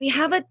we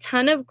have a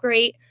ton of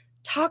great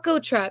taco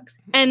trucks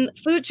and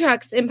food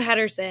trucks in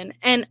Patterson.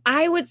 And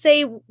I would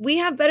say we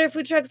have better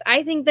food trucks,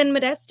 I think, than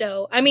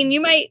Modesto. I mean,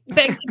 you might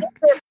beg to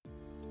differ.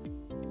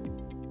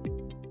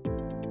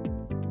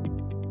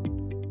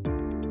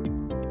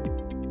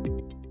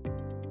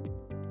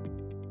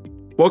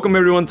 Welcome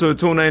everyone to the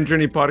 209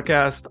 Journey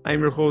podcast.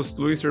 I'm your host,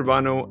 Luis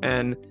Urbano,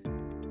 and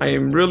I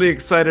am really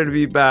excited to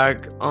be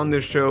back on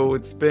the show.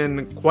 It's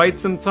been quite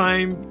some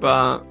time,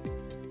 but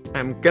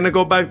I'm going to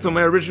go back to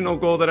my original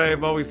goal that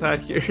I've always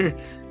had here,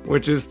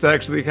 which is to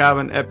actually have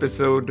an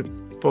episode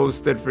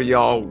posted for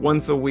y'all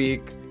once a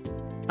week.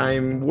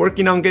 I'm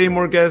working on getting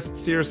more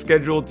guests here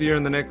scheduled here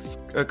in the next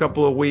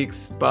couple of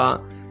weeks,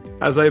 but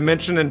as I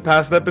mentioned in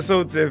past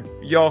episodes, if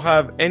y'all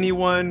have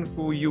anyone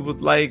who you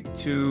would like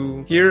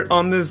to hear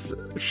on this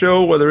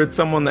show, whether it's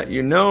someone that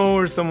you know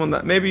or someone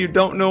that maybe you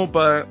don't know,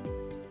 but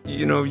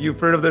you've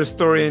heard of their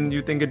story and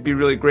you think it'd be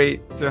really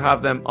great to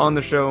have them on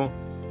the show,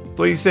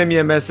 please send me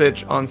a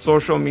message on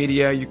social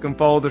media. You can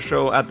follow the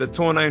show at the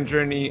 209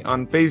 Journey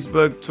on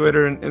Facebook,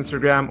 Twitter, and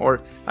Instagram, or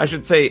I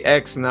should say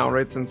X now,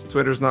 right? Since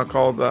Twitter's not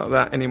called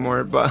that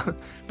anymore, but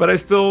I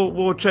still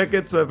will check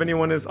it. So if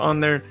anyone is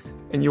on there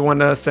and you want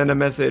to send a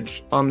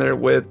message on there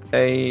with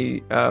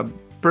a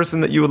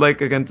person that you would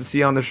like, again, to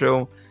see on the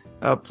show,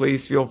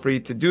 please feel free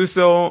to do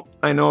so.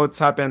 I know it's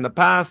happened in the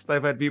past.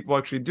 I've had people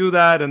actually do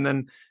that. And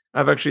then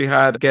I've actually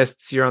had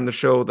guests here on the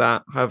show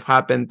that have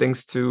happened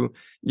thanks to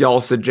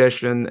y'all's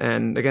suggestion.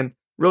 And again,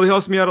 really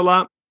helps me out a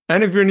lot.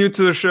 And if you're new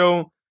to the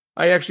show,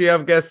 I actually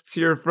have guests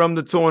here from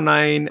the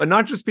 209, but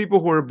not just people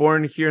who were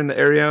born here in the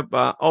area,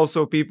 but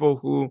also people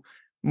who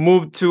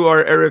moved to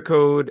our area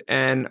code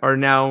and are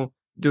now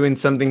doing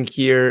something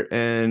here,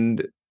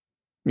 and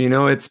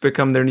it's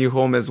become their new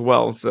home as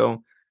well.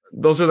 So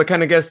those are the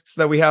kind of guests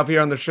that we have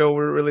here on the show.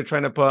 We're really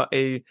trying to put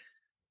a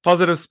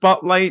positive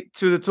spotlight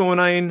to the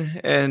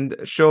 209 and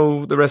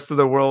show the rest of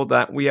the world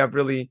that we have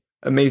really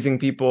amazing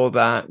people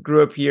that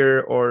grew up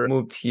here or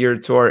moved here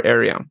to our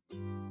area.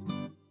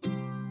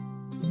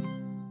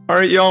 All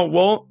right, y'all.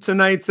 Well,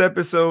 tonight's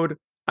episode,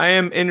 I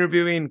am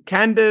interviewing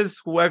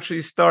Kandace, who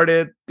actually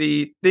started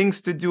the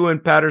Things to Do in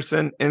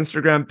Patterson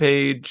Instagram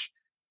page.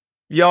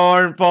 Y'all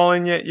aren't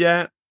following it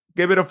yet,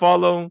 give it a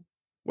follow.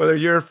 Whether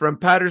you're from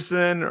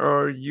Patterson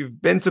or you've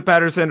been to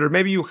Patterson, or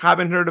maybe you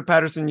haven't heard of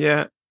Patterson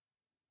yet,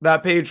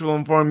 that page will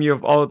inform you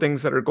of all the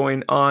things that are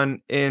going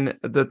on in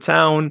the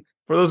town.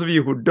 For those of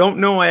you who don't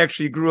know, I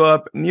actually grew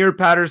up near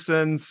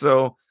Patterson,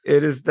 so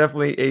it is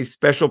definitely a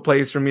special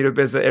place for me to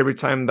visit every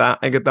time that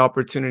I get the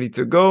opportunity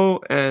to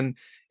go. And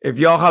if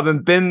y'all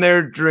haven't been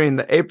there during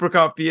the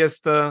Apricot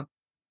Fiesta,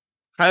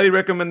 highly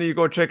recommend that you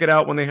go check it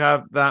out when they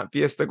have that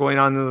fiesta going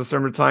on in the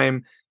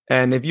summertime.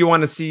 And if you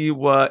want to see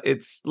what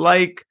it's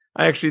like,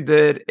 I actually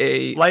did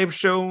a live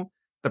show,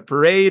 the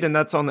parade, and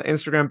that's on the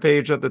Instagram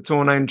page at the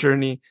 209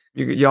 Journey.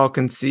 Y'all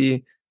can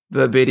see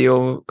the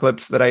video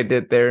clips that I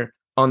did there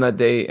on that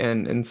day.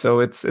 And so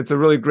it's a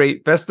really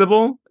great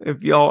festival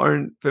if y'all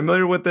aren't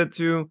familiar with it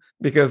too,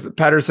 because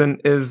Patterson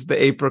is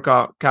the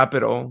apricot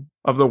capital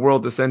of the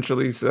world,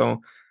 essentially.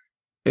 So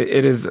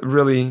it is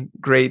really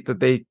great that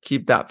they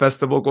keep that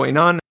festival going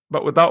on.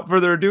 But without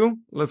further ado,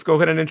 let's go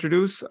ahead and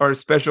introduce our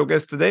special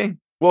guest today.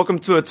 Welcome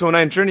to a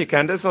 209 Journey,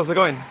 Kandace. How's it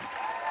going?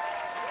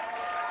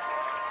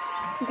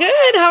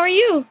 Good. How are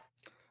you?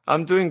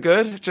 I'm doing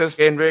good. Just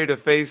getting ready to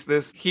face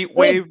this heat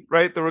wave,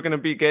 right, that we're going to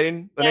be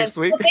getting next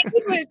week.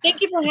 Well,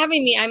 thank you for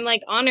having me. I'm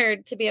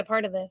honored to be a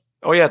part of this.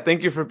 Oh, yeah.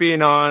 Thank you for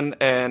being on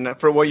and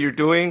for what you're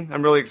doing.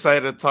 I'm really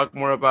excited to talk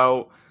more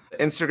about the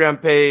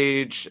Instagram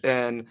page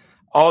and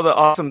all the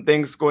awesome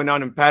things going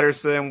on in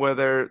Patterson,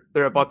 whether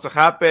they're about to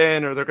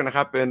happen or they're going to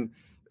happen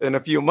in a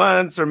few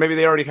months, or maybe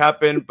they already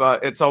happened,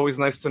 but it's always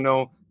nice to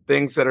know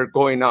things that are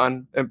going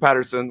on in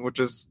Patterson, which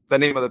is the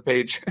name of the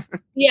page.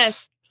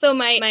 Yes. So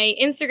my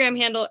Instagram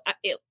handle,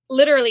 it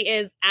literally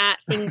is at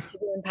Things to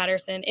Do in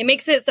Patterson. It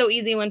makes it so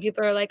easy when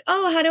people are like,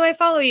 oh, how do I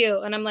follow you?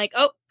 And I'm like,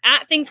 oh,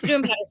 at Things to Do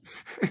in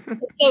Patterson.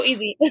 It's so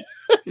easy.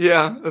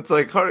 Yeah. It's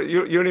like,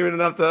 you don't even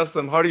have to ask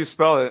them, how do you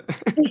spell it?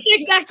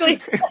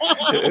 Exactly.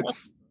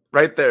 It's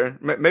right there.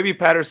 Maybe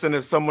Patterson,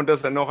 if someone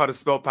doesn't know how to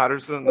spell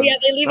Patterson. Yeah,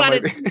 they leave out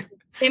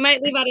they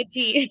might leave out a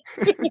T.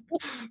 That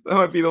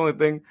might be the only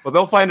thing. Well,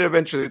 they'll find it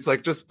eventually. It's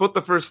like, just put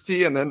the first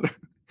T and then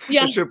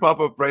it should pop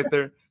up right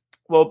there.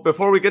 Well,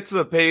 before we get to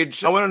the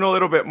page, I want to know a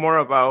little bit more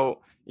about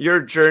your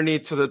journey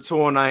to the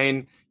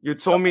 209. You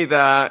told me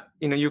that,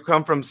 you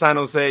come from San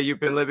Jose.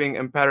 You've been living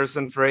in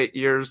Patterson for 8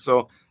 years.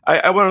 So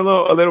I want to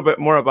know a little bit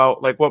more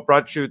about what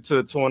brought you to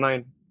the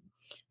 209.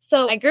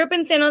 So I grew up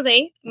in San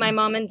Jose. My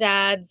mom and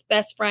dad's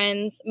best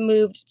friends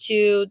moved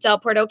to Del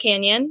Puerto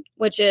Canyon,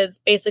 which is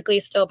basically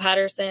still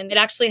Patterson. It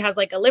actually has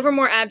a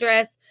Livermore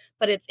address,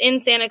 but it's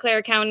in Santa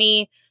Clara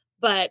County.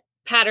 But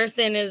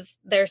Patterson is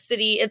their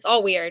city. It's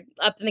all weird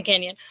up in the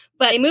canyon.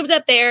 But they moved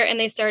up there and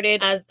they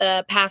started as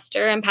the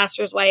pastor and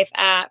pastor's wife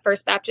at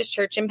First Baptist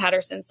Church in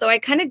Patterson. So I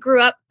kind of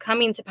grew up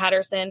coming to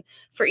Patterson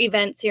for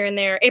events here and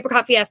there.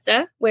 Apricot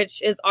Fiesta,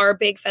 which is our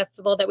big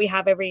festival that we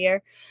have every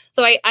year.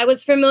 So I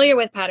was familiar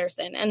with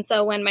Patterson. And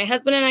so when my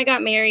husband and I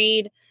got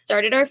married,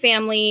 started our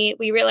family,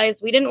 we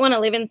realized we didn't want to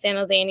live in San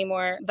Jose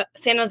anymore. But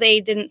San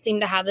Jose didn't seem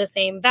to have the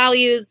same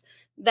values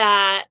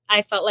that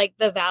I felt like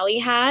the Valley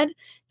had.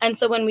 And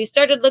so when we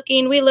started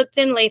looking, we looked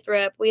in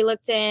Lathrop, we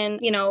looked in,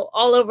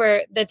 all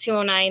over the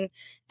 209,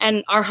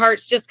 and our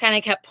hearts just kind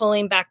of kept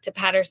pulling back to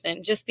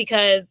Patterson just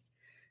because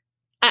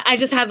I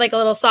just had like a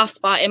little soft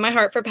spot in my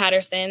heart for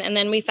Patterson. And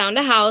then we found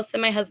a house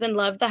and my husband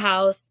loved the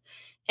house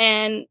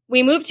and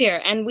we moved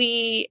here. And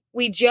we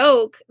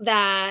joke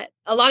that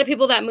a lot of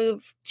people that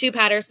move to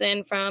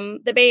Patterson from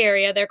the Bay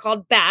Area, they're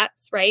called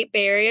BATs, right?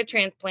 Bay Area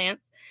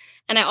transplants.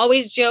 And I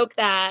always joke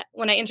that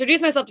when I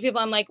introduce myself to people,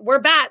 I'm like, we're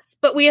BATs,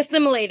 but we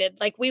assimilated.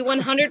 Like we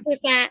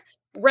 100%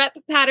 rep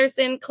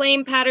Patterson,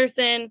 claim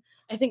Patterson.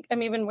 I think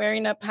I'm even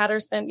wearing a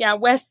Patterson. Yeah,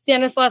 West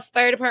Stanislaus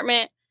Fire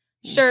Department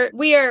shirt.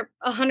 We are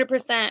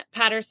 100%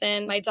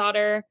 Patterson.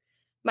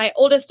 My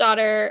oldest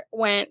daughter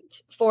went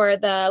for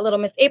the Little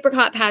Miss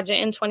Apricot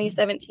pageant in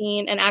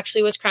 2017 and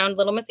actually was crowned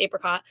Little Miss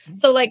Apricot.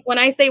 So like when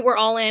I say we're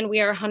all in, we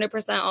are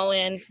 100% all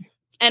in.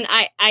 And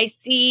I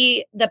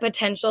see the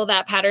potential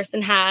that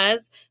Patterson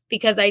has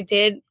because I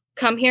did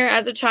come here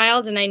as a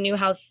child and I knew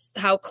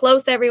how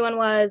close everyone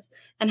was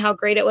and how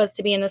great it was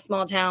to be in a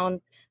small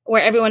town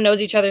where everyone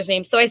knows each other's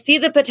names. So I see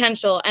the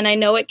potential and I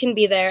know it can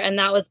be there. And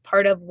that was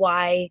part of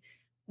why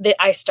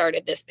I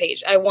started this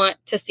page. I want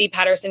to see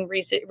Patterson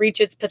reach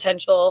its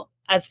potential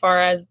as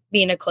far as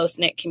being a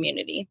close-knit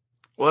community.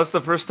 Well, that's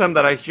the first time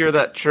that I hear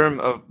that term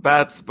of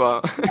bats,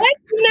 but what?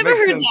 You've never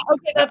heard sense. That?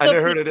 Okay, that's I okay.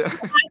 never heard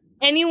it.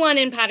 Anyone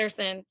in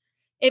Patterson,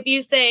 if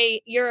you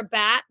say you're a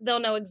bat, they'll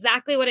know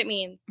exactly what it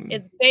means.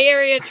 It's Bay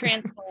Area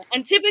transplant.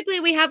 And typically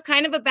we have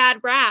kind of a bad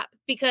rap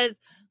because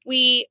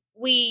we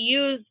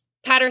use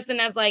Patterson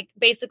as like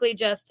basically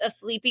just a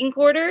sleeping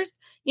quarters,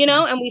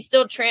 and we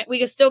still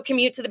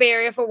commute to the Bay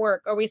Area for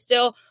work, or we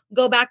still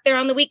go back there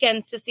on the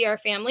weekends to see our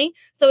family.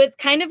 So it's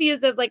kind of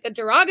used as like a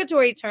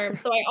derogatory term.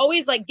 So I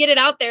always like get it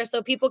out there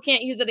so people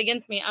can't use it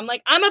against me. I'm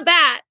like, I'm a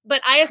bat,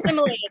 but I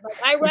assimilated.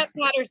 Like I rep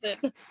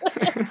Patterson.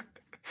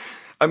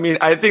 I mean,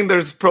 I think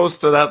there's pros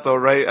to that though,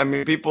 right? I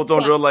mean, people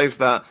don't realize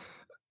that,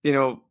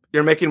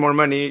 you're making more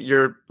money,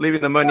 you're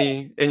leaving the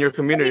money in your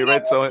community,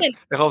 right? So it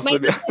helps. My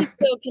husband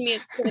still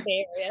commutes to the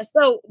Bay Area.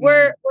 So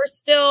we're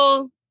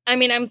still,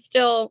 I'm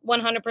still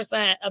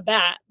 100% a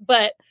bat,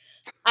 but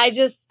I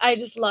just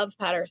love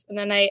Patterson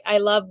and I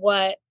love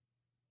what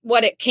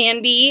it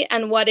can be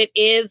and what it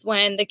is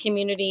when the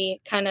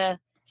community kind of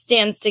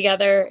stands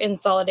together in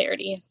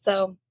solidarity.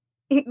 So,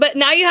 but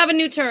now you have a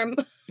new term.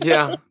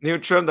 Yeah, new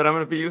term that I'm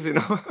going to be using.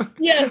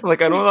 Yes.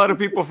 Like I know a lot of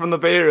people from the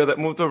Bay Area that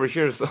moved over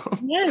here. So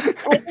yes,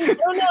 I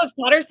don't know if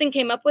Patterson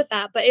came up with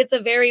that, but it's a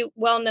very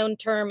well-known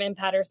term in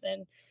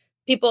Patterson.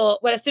 People,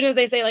 as soon as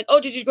they say like, "Oh,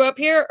 did you grow up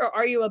here, or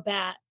are you a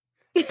bat?"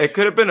 It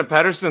could have been a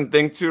Patterson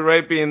thing too,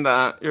 right? Being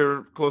that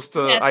you're close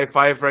to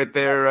I-5 right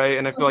there, right?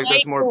 And I feel like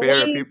there's more Bay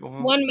Area people.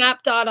 One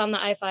map dot on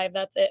the I-5.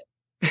 That's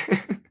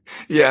it.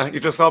 Yeah, you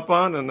just hop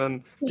on and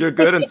then you're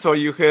good until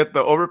you hit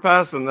the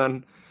overpass, and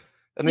then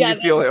you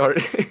feel it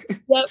already.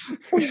 Yep.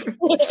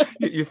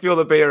 You feel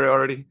the Bay Area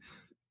already.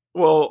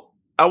 Well,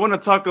 I want to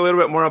talk a little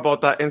bit more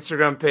about that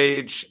Instagram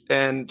page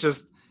and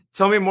just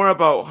tell me more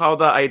about how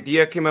the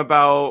idea came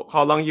about,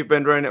 how long you've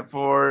been running it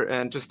for,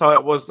 and just how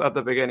it was at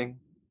the beginning.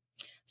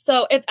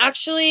 So it's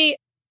actually,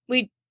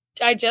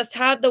 I just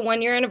had the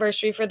 1 year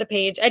anniversary for the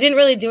page. I didn't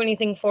really do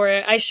anything for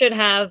it. I should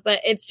have, but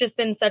it's just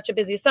been such a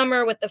busy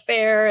summer with the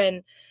fair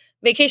and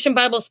Vacation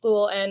Bible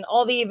School and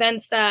all the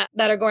events that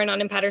are going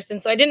on in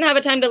Patterson. So I didn't have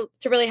a time to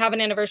really have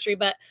an anniversary.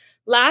 But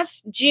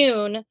last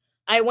June,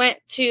 I went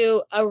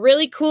to a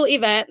really cool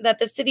event that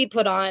the city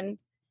put on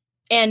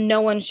and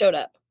no one showed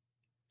up.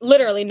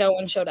 Literally no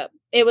one showed up.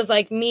 It was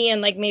like me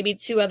and like maybe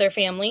 2 other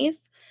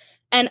families.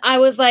 And I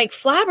was like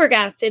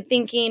flabbergasted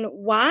thinking,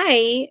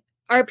 why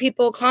are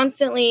people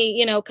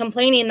constantly,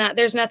 complaining that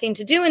there's nothing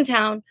to do in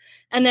town?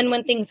 And then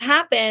when things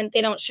happen, they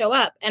don't show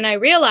up. And I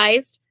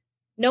realized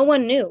no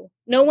one knew.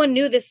 No one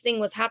knew this thing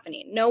was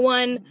happening. No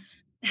one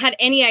had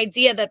any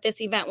idea that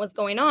this event was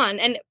going on.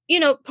 And,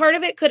 part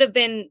of it could have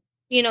been,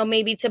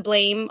 maybe to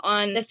blame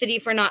on the city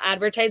for not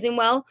advertising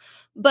well.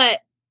 But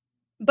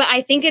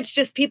I think it's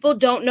just people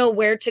don't know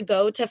where to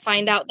go to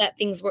find out that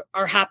things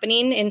are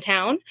happening in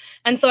town.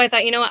 And so I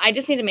thought, I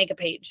just need to make a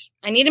page.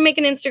 I need to make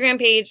an Instagram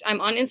page.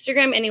 I'm on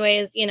Instagram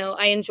anyways.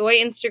 I enjoy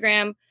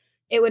Instagram.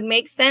 It would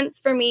make sense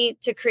for me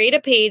to create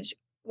a page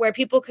where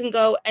people can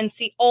go and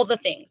see all the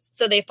things.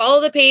 So they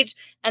follow the page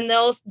and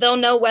they'll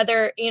know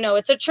whether,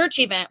 it's a church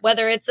event,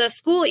 whether it's a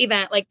school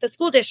event, like the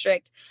school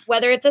district,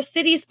 whether it's a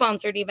city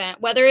sponsored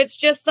event, whether it's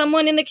just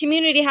someone in the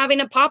community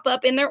having a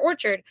pop-up in their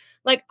orchard.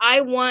 Like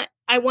I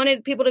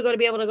wanted people to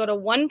be able to go to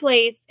one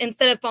place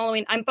instead of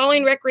I'm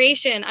following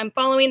recreation. I'm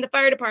following the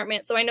fire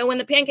department. So I know when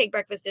the pancake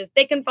breakfast is.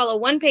 They can follow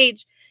one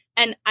page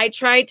And I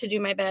try to do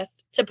my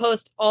best to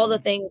post all the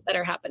things that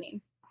are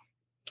happening.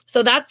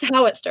 So that's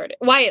how it started,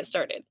 why it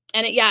started.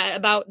 And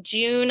about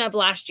June of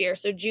last year.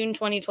 So June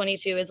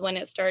 2022 is when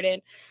it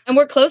started. And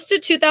we're close to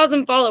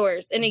 2,000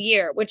 followers in a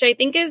year, which I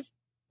think is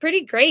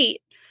pretty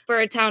great for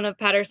a town of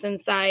Patterson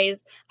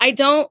size. I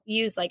don't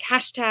use like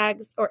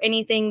hashtags or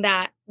anything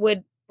that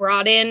would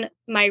broaden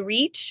my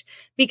reach,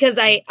 because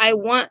I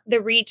want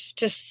the reach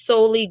to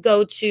solely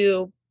go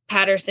to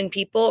Patterson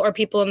people or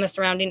people in the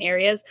surrounding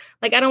areas.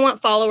 Like, I don't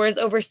want followers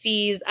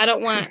overseas. I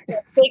don't want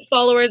fake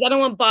followers. I don't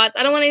want bots.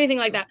 I don't want anything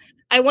like that.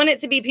 I want it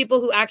to be people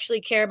who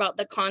actually care about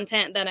the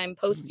content that I'm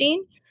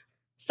posting.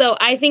 So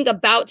I think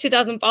about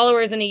 2,000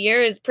 followers in a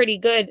year is pretty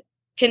good,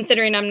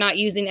 considering I'm not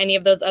using any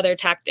of those other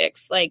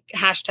tactics like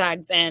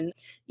hashtags and,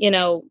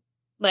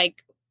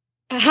 like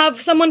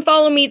have someone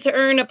follow me to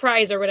earn a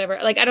prize or whatever.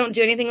 Like, I don't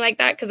do anything like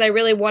that, because I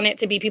really want it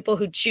to be people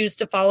who choose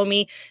to follow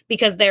me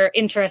because they're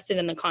interested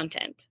in the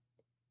content.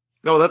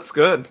 No, that's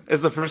good.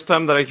 It's the first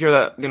time that I hear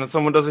that,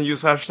 someone doesn't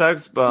use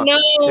hashtags, but No,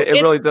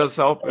 it really does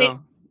help.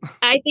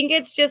 I think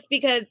it's just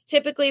because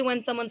typically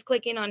when someone's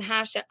clicking on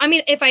hashtag, I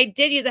mean, if I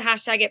did use a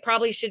hashtag, it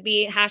probably should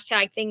be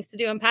hashtag things to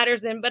do in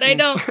Patterson, but I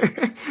don't.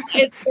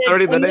 It's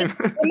already the name.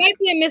 It might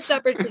be a missed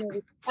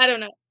opportunity. I don't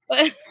know.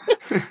 But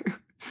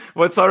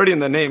well, it's already in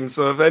the name.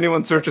 So if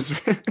anyone searches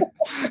for it,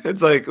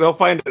 it's like they'll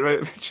find it,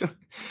 right?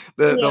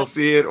 They'll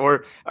see it.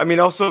 Or, I mean,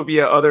 also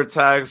via other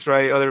tags,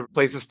 right? Other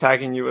places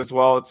tagging you as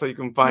well. So you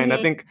can find,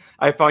 I think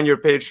I found your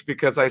page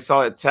because I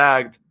saw it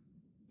tagged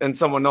in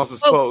someone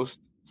else's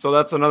post. So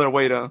that's another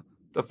way to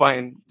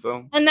find.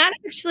 And that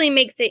actually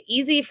makes it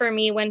easy for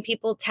me when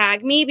people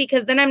tag me,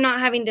 because then I'm not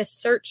having to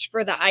search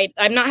for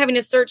I'm not having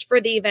to search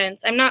for the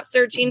events. I'm not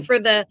searching for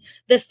the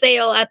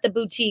sale at the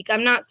boutique.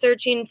 I'm not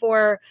searching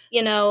for,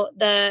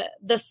 the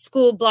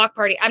school block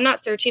party. I'm not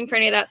searching for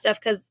any of that stuff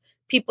because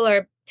people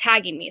are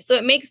tagging me. So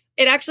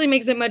it actually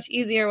makes it much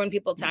easier when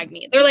people tag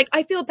me. They're like,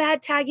 I feel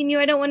bad tagging you.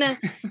 I don't want to,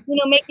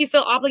 make you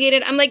feel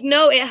obligated. I'm like,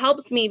 no, it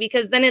helps me,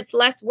 because then it's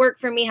less work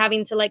for me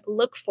having to like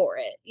look for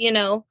it.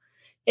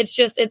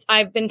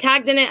 I've been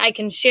tagged in it. I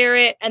can share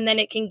it, and then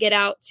it can get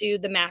out to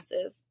the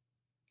masses.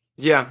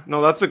 Yeah,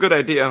 no, that's a good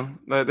idea.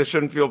 They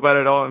shouldn't feel bad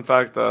at all. In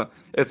fact,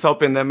 it's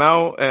helping them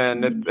out,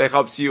 and it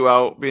helps you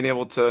out, being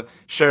able to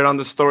share it on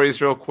the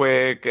stories real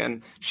quick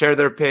and share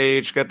their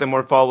page, get them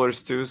more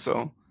followers too.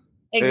 So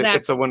exactly.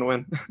 It's a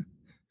win-win.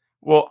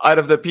 Well, out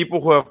of the people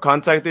who have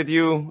contacted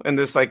you in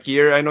this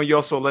year, I know you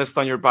also list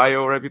on your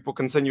bio, right? People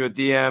can send you a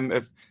DM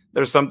if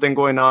there's something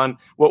going on.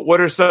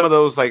 What are some of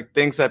those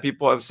things that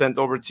people have sent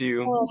over to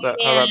you that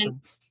have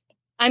happened?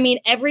 I mean,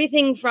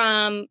 everything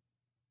from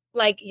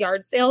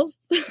yard sales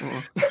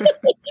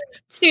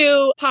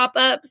to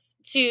pop-ups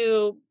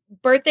to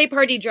birthday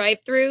party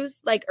drive-throughs.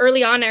 Like,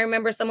 early on, I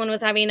remember someone was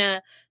having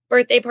a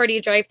birthday party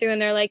drive-through,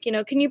 and they're like,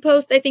 can you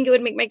post? I think it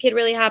would make my kid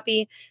really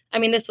happy. I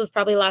mean, this was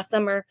probably last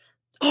summer.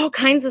 All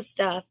kinds of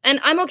stuff. And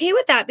I'm okay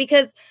with that,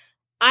 because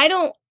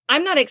I'm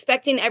not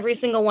expecting every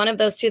single one of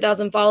those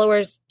 2,000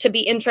 followers to be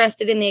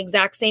interested in the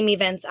exact same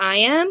events I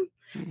am.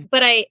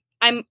 But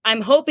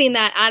I'm hoping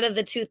that out of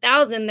the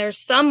 2,000, there's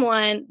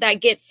someone that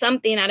gets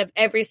something out of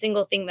every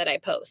single thing that I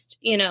post.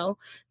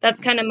 That's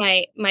kind of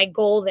my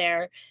goal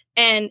there.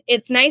 And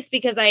it's nice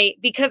because I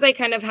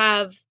kind of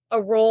have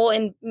a role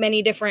in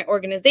many different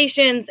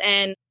organizations,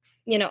 and,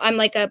 I'm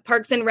like a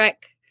Parks and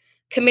Rec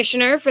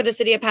commissioner for the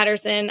city of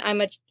Patterson.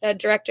 I'm a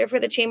director for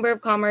the Chamber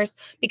of Commerce.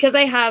 Because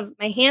I have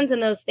my hands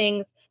in those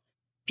things,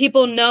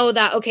 people know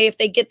that, okay, if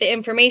they get the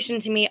information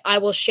to me, I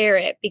will share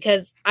it,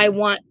 because I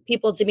want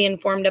people to be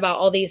informed about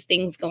all these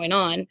things going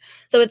on.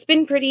 So it's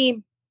been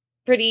pretty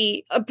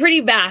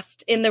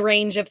vast in the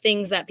range of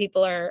things that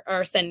people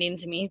are sending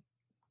to me.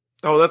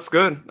 Oh, that's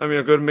good. I mean,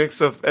 a good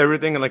mix of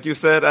everything. And like you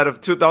said, out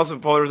of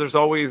 2,000 followers, there's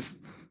always,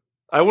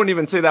 I wouldn't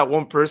even say that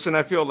one person.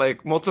 I feel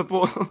like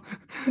multiple,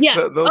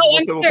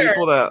 multiple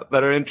people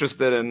that are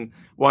interested in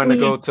wanting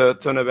to go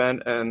to an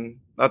event, and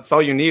that's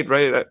all you need,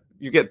 right?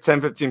 You get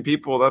 10, 15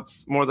 people.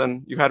 That's more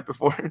than you had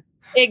before.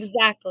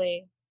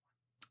 Exactly.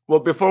 Well,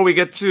 before we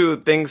get to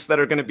things that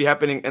are going to be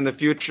happening in the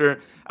future,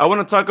 I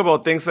want to talk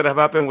about things that have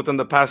happened within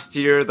the past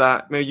year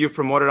that maybe you've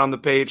promoted on the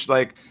page.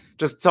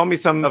 Just tell me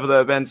some of the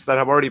events that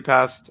have already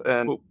passed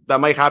and that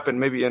might happen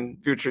maybe in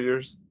future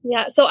years.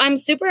 Yeah. So I'm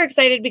super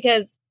excited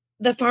because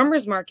the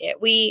farmers market,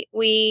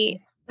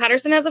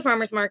 Patterson has a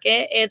farmers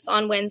market. It's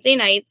on Wednesday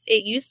nights.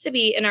 It used to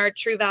be in our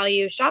True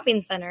Value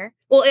shopping center.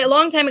 Well, a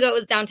long time ago, it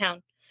was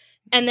downtown.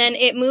 And then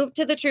it moved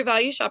to the True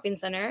Value shopping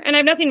center. And I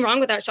have nothing wrong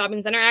with that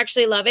shopping center. I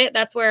actually love it.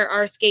 That's where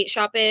our skate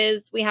shop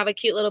is. We have a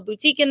cute little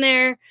boutique in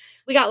there.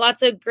 We got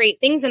lots of great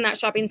things in that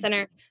shopping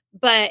center.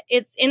 But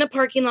it's in a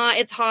parking lot.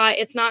 It's hot.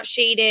 It's not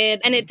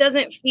shaded. And it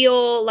doesn't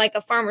feel like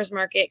a farmer's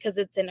market because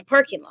it's in a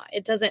parking lot.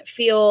 It doesn't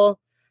feel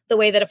the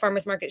way that a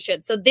farmer's market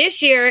should. So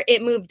this year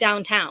it moved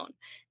downtown.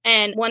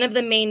 And one of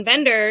the main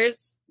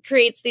vendors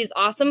creates these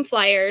awesome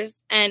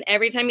flyers. And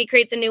every time he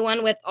creates a new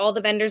one with all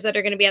the vendors that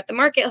are going to be at the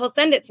market, he'll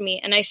send it to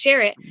me and I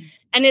share it.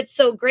 And it's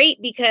so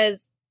great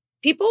because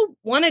people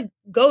want to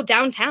go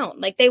downtown.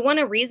 Like they want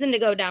a reason to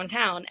go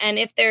downtown. And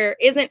if there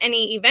isn't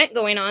any event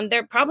going on,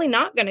 they're probably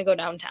not going to go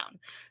downtown.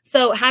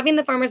 So having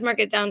the farmers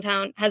market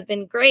downtown has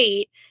been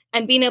great,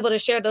 and being able to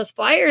share those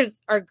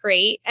flyers are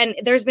great. And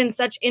there's been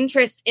such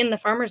interest in the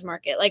farmers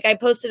market. Like I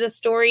posted a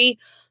story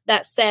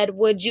that said,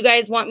 would you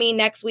guys want me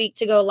next week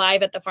to go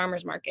live at the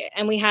farmers market?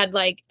 And we had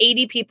like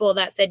 80 people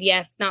that said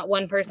yes, not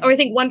one person, or I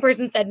think one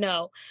person said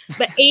no,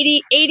 but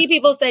 80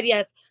 people said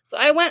yes. So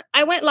I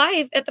went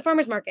live at the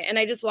farmers market, and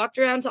I just walked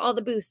around to all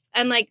the booths.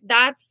 And like,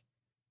 that's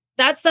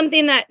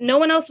something that no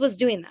one else was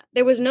doing. That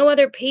there was no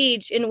other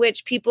page in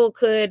which people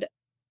could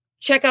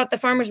check out the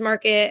farmers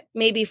market,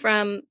 maybe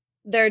from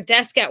their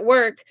desk at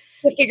work,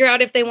 to figure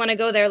out if they want to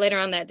go there later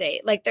on that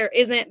day. Like there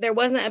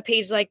wasn't a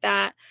page like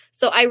that.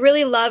 So I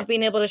really love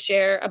being able to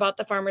share about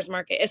the farmers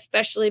market,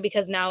 especially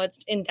because now it's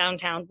in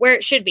downtown where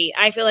it should be.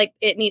 I feel like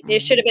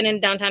it should have been in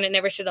downtown. It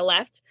never should have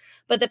left.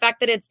 But the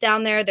fact that it's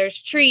down there,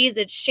 there's trees,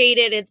 it's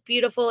shaded, it's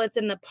beautiful, it's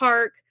in the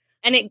park,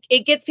 and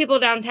it gets people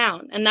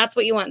downtown. And that's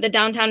what you want. The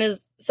downtown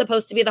is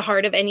supposed to be the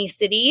heart of any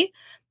city.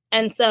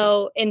 And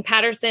so in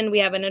Patterson, we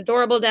have an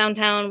adorable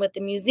downtown with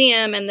the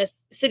museum and the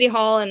city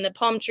hall and the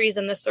palm trees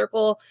and the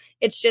circle.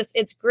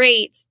 It's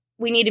great.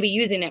 We need to be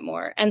using it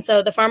more. And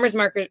so the farmers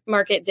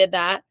market did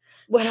that.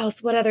 What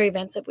else? What other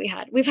events have we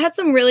had? We've had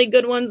some really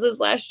good ones this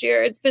last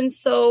year. It's been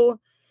so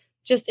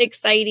just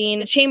exciting.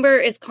 The Chamber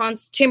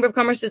of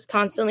Commerce is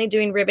constantly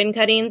doing ribbon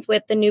cuttings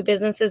with the new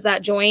businesses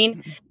that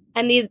join.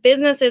 And these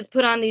businesses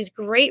put on these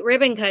great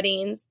ribbon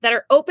cuttings that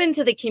are open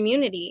to the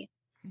community.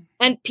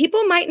 And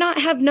people might not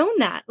have known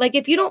that. Like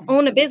if you don't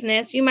own a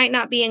business, you might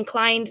not be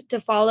inclined to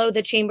follow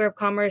the Chamber of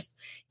Commerce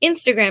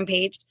Instagram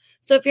page.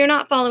 So if you're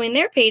not following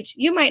their page,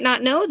 you might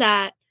not know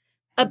that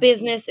a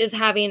business is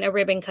having a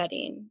ribbon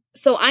cutting.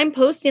 So I'm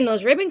posting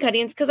those ribbon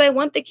cuttings because I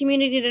want the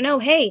community to know,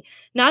 hey,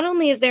 not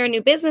only is there a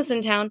new business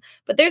in town,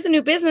 but there's a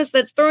new business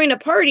that's throwing a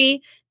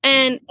party.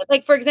 And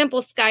like, for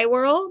example,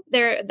 Skywhirl,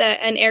 they're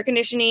an air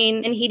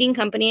conditioning and heating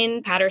company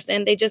in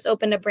Patterson. They just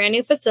opened a brand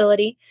new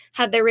facility,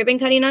 had their ribbon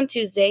cutting on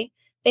Tuesday.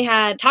 They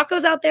had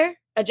tacos out there,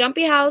 a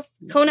jumpy house,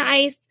 Kona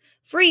ice,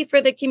 free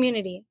for the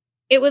community.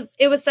 It was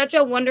such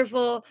a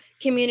wonderful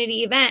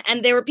community event.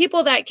 And there were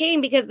people that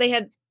came because they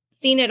had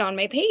seen it on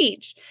my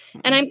page.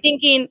 And I'm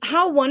thinking,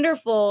 how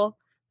wonderful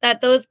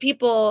that those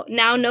people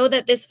now know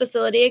that this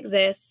facility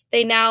exists.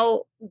 They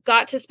now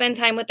got to spend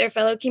time with their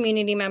fellow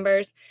community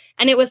members.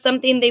 And it was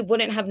something they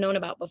wouldn't have known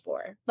about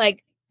before.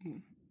 Like,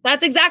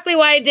 that's exactly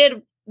why I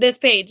did this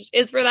page,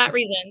 is for that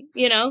reason,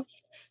 you know?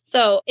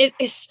 So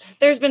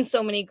there's been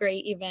so many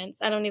great events.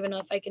 I don't even know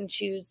if I can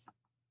choose.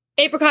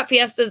 Apricot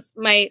Fiesta is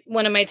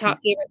one of my top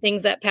favorite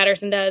things that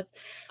Patterson does.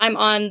 I'm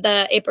on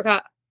the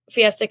Apricot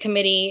Fiesta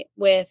committee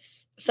with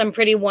some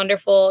pretty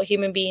wonderful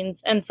human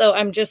beings. And so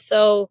I'm just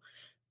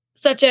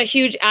such a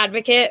huge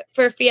advocate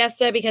for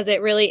Fiesta, because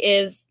it really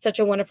is such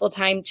a wonderful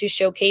time to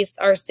showcase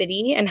our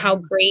city and how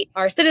great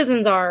our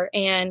citizens are,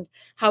 and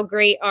how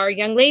great our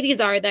young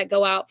ladies are that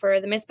go out for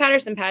the Miss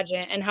Patterson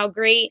pageant, and how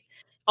great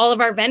all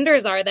of our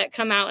vendors are that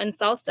come out and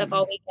sell stuff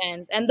all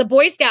weekend, and the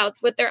Boy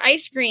Scouts with their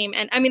ice cream.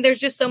 And I mean, there's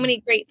just so many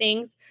great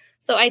things.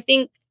 So I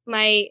think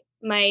my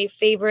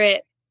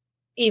favorite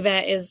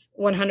event is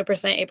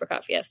 100%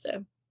 Apricot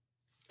Fiesta.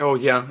 Oh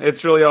yeah,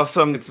 it's really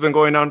awesome. It's been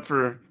going on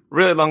for a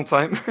really long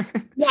time.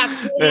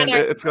 Yeah, and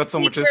it's got so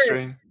much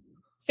history.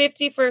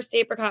 51st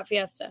Apricot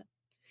Fiesta.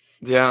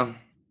 Yeah.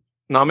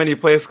 Not many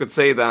places could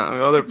say that. I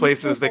mean, other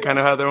places, they kind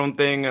of had their own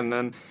thing, and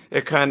then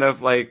it kind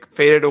of like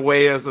faded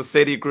away as the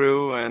city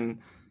grew. And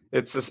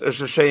it's a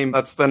shame.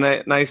 That's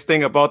the nice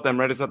thing about them,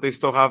 right? Is that they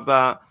still have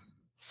that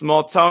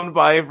small town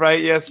vibe,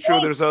 right? Yes, true.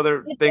 There's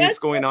other things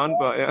going on,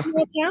 but yeah.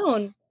 Small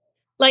town.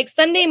 Like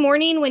Sunday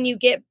morning when you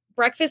get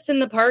breakfast in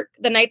the park,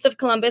 the Knights of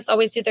Columbus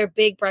always do their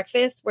big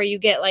breakfast where you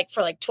get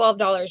for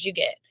 $12, you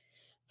get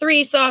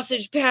 3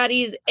 sausage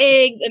patties,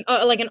 eggs, and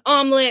like an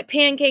omelet,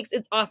 pancakes.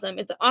 It's awesome.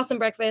 It's an awesome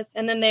breakfast.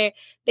 And then they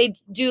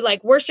do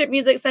like worship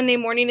music Sunday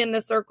morning in the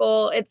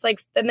circle. It's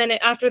like, and then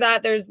after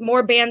that, there's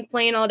more bands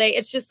playing all day.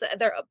 It's just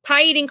a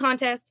pie eating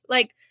contest,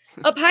 like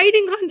a pie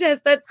eating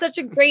contest. That's such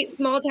a great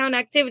small town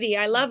activity.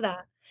 I love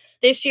that.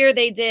 This year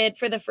they did,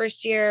 for the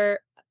first year,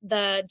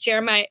 the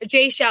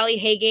J. Shalley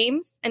Hay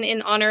Games, and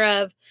in honor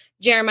of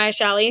Jeremiah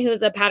Shalley,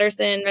 who's a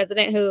Patterson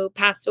resident who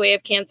passed away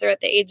of cancer at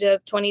the age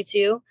of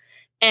 22.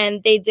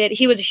 And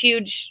he was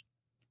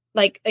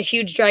a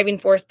huge driving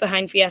force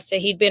behind Fiesta.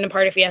 He'd been a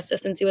part of Fiesta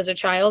since he was a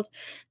child.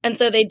 And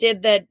so they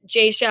did the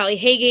J. Shalley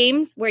Hay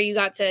Games, where you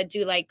got to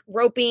do like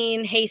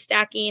roping, hay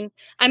stacking.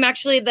 I'm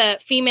actually the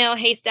female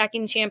hay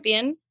stacking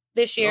champion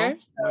this year.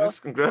 Oh, nice.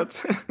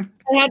 Congrats.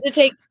 I had to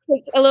take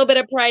a little bit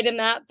of pride in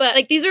that. But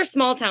like, these are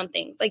small town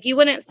things. Like, you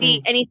wouldn't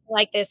see anything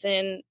like this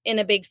in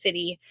a big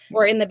city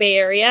or in the Bay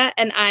Area.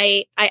 And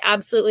I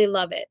absolutely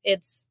love it.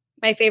 It's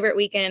my favorite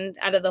weekend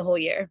out of the whole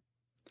year.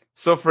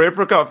 So for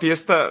Apricot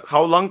Fiesta,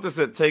 how long does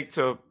it take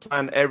to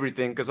plan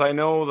everything? Because I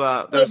know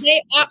that there's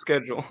a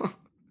schedule.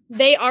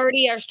 They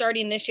already are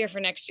starting this year for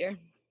next year.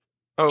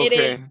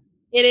 Okay.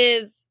 It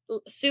is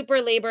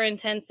super labor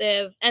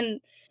intensive.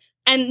 And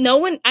And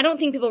I don't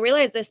think people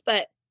realize this,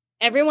 but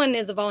everyone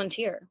is a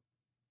volunteer.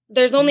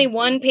 There's only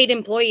one paid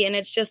employee, and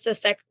it's just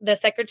the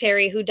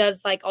secretary who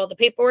does like all the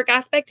paperwork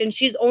aspect. And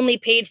she's only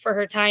paid for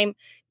her time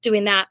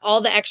doing that.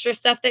 All the extra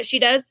stuff that she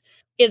does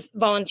is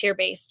volunteer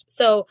based.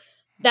 So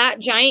that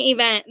giant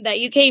event that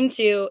you came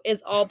to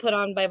is all put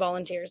on by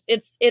volunteers.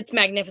 It's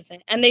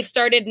magnificent. And they've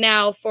started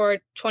now for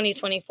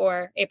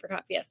 2024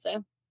 Apricot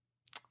Fiesta.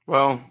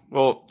 Well,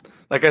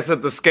 like I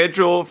said, the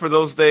schedule for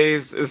those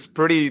days is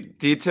pretty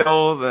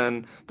detailed,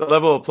 and the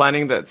level of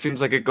planning that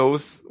seems like it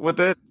goes with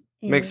it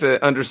makes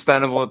it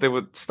understandable that they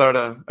would start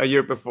a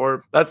year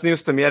before. That's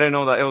news to me. I didn't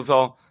know that it was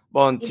all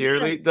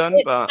voluntarily done.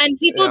 And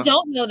people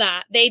don't know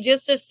that. They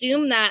just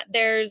assume that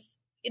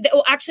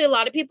actually, a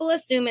lot of people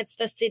assume it's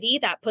the city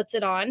that puts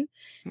it on.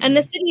 And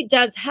the city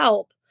does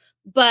help.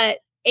 But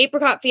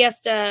Apricot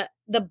Fiesta,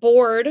 the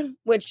board,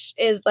 which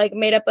is like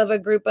made up of a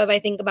group of, I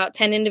think, about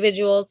 10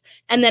 individuals,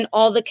 and then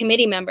all the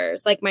committee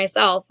members like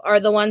myself are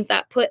the ones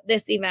that put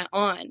this event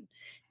on.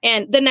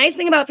 And the nice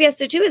thing about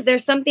Fiesta too is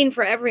there's something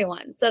for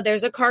everyone. So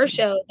there's a car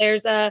show,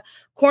 there's a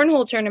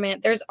cornhole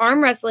tournament, there's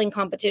arm wrestling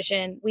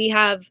competition.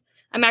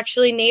 I'm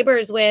actually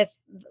neighbors with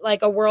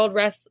like a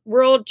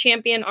world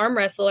champion arm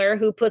wrestler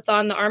who puts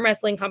on the arm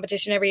wrestling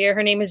competition every year.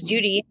 Her name is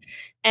Judy,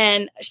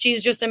 and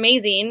she's just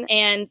amazing.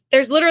 And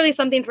there's literally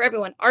something for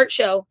everyone. Art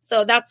show.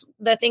 So that's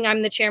the thing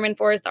I'm the chairman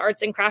for, is the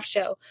arts and crafts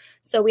show.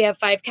 So we have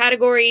 5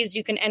 categories.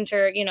 You can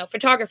enter,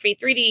 photography,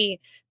 3D,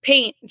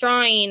 paint,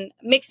 drawing,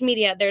 mixed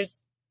media.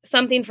 There's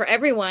something for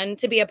everyone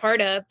to be a part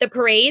of. The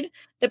parade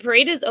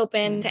is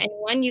open to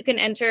anyone. You can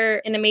enter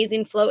an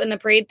amazing float in the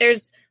parade.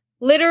 There's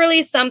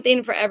literally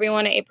something for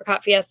everyone at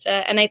Apricot Fiesta.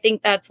 And I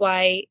think that's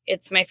why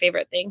it's my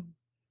favorite thing.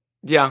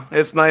 Yeah,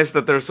 it's nice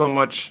that there's so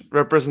much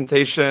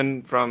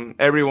representation from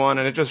everyone,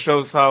 and it just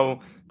shows how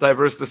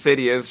diverse the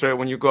city is, right?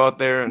 When you go out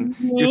there and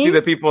you see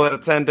the people that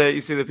attend it, you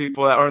see the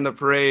people that are in the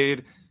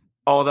parade,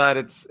 all that.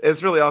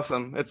 It's really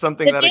awesome. It's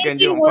something that, again,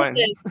 you don't find.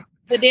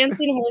 The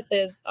dancing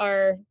horses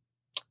are...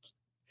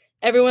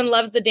 Everyone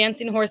loves the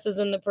dancing horses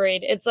in the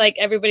parade. It's like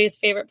everybody's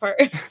favorite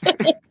part.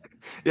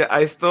 Yeah,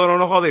 I still don't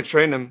know how they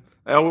train them.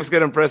 I always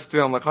get impressed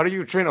too. I'm like, how do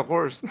you train a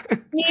horse?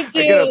 Me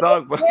too. I get a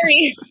dog, but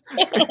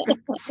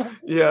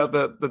yeah,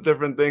 the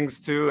different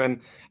things too.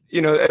 And,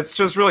 it's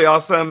just really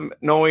awesome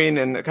knowing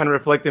and kind of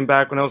reflecting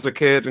back when I was a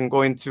kid and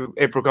going to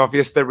Apricot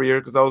Fiesta every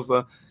year, because that was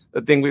the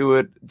thing we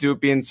would do,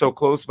 being so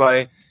close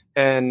by,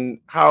 and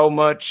how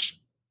much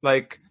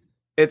like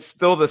it's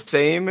still the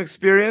same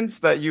experience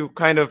that you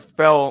kind of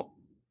felt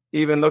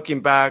even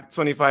looking back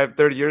 25,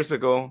 30 years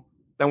ago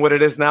than what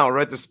it is now,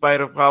 right? Despite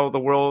of how the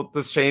world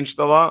has changed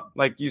a lot,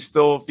 like you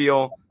still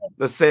feel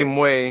the same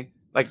way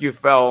like you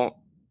felt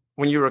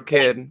when you were a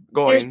kid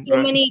going. There's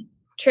so many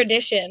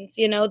traditions,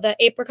 the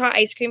apricot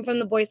ice cream from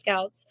the Boy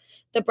Scouts,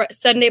 the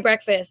Sunday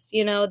breakfast,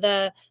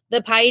 the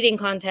pie eating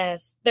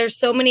contest. There's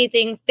so many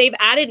things. They've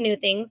added new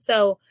things.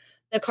 So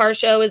the car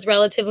show is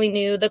relatively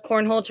new. The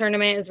cornhole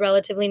tournament is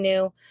relatively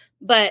new,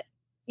 but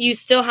you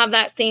still have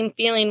that same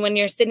feeling when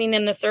you're sitting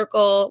in the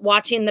circle,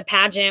 watching the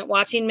pageant,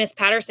 watching Miss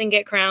Patterson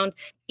get crowned,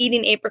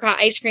 eating apricot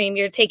ice cream.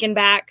 You're taken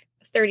back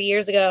 30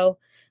 years ago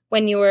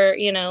when you were,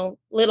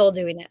 little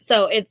doing it.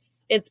 So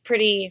it's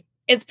pretty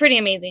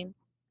amazing.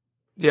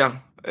 Yeah.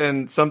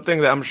 And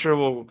something that I'm sure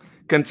will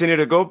continue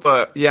to go.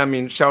 But yeah, I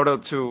mean, shout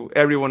out to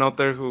everyone out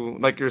there who,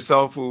 like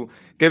yourself, who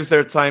gives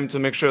their time to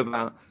make sure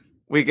that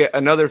we get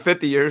another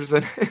 50 years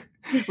and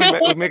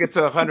we make it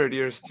to 100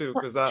 years too,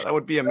 because that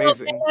would be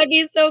amazing. That would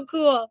be so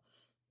cool.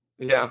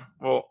 Yeah,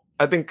 well,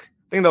 I think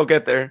they'll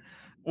get there.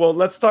 Well,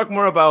 let's talk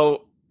more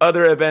about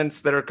other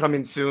events that are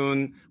coming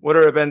soon. What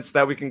are events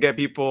that we can get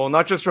people,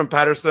 not just from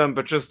Patterson,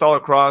 but just all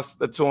across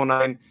the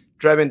 209,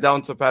 driving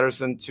down to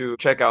Patterson to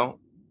check out?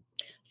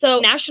 So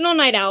National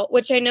Night Out,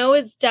 which I know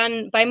is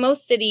done by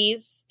most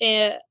cities,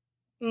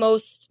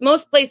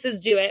 most places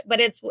do it, but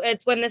it's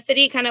when the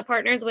city kind of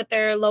partners with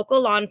their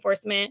local law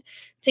enforcement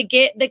to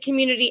get the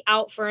community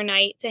out for a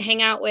night to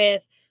hang out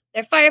with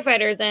their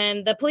firefighters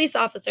and the police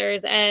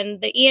officers and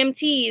the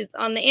EMTs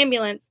on the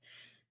ambulance.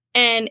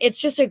 And it's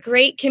just a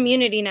great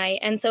community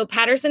night. And so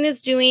Patterson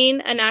is doing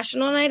a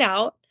National Night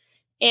Out.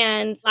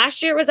 And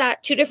last year it was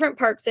at 2 different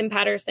parks in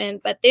Patterson,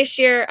 but this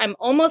year I'm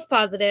almost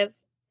positive,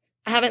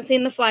 I haven't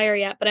seen the flyer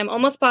yet, but I'm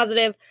almost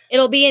positive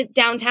it'll be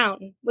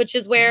downtown, which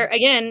is where,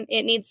 again,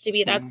 it needs to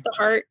be. That's the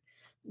heart.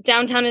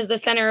 Downtown is the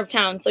center of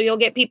town. So you'll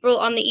get people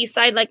on the east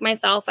side like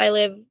myself. I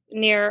live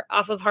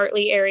off of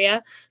Hartley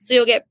area. So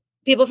you'll get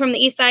people from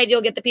the east side.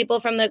 You'll get the people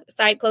from the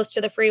side close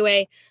to the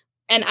freeway.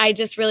 And I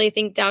just really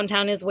think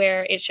downtown is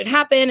where it should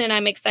happen. And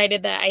I'm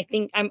excited that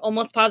I'm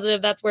almost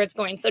positive that's where it's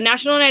going. So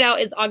National Night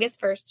Out is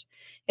August 1st.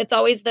 It's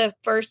always the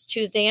first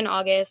Tuesday in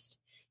August.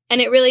 And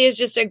it really is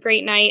just a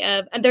great night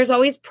and there's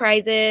always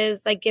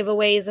prizes like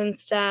giveaways and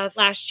stuff.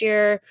 Last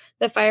year,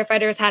 the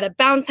firefighters had a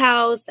bounce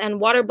house and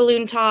water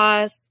balloon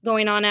toss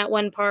going on at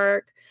one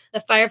park.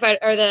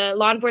 The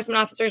law enforcement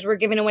officers were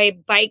giving away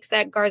bikes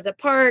at Garza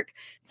Park.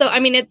 So, I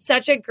mean, it's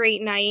such a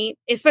great night,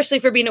 especially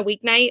for being a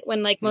weeknight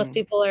when like most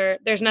people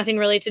there's nothing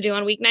really to do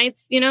on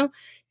weeknights,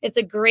 It's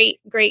a great,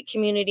 great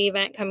community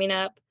event coming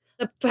up.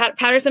 The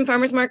Patterson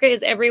Farmers Market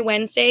is every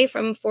Wednesday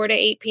from 4 to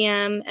 8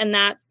 p.m. And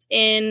that's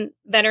in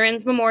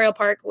Veterans Memorial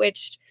Park,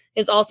 which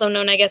is also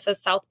known, I guess,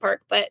 as South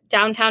Park. But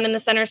downtown in the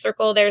center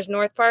circle, there's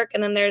North Park,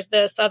 and then there's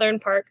the Southern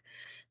Park.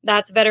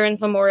 That's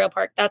Veterans Memorial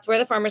Park. That's where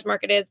the farmers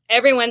market is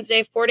every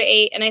Wednesday, 4 to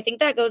 8. And I think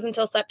that goes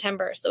until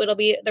September. So it'll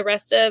be the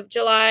rest of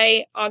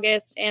July,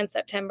 August, and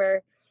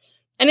September.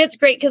 And it's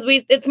great because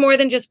it's more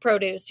than just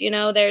produce.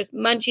 There's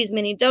Munchies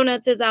Mini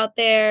Donuts is out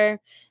there.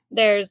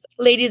 There's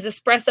Ladies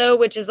Espresso,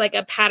 which is like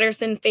a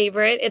Patterson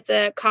favorite. It's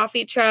a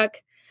coffee truck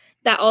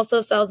that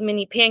also sells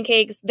mini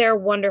pancakes. They're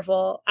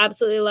wonderful.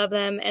 Absolutely love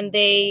them. And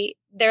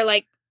they're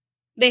like,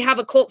 they have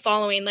a cult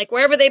following. Like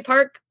wherever they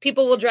park,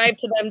 people will drive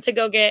to them to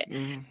go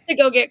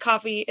get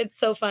coffee. It's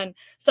so fun.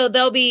 So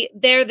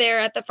they're there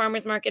at the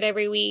farmers market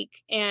every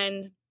week.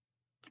 And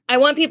I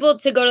want people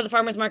to go to the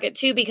farmers market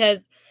too,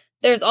 because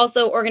there's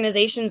also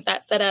organizations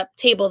that set up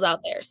tables out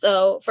there.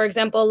 So for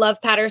example,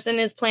 Love Patterson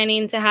is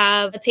planning to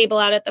have a table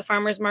out at the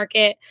farmers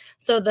market.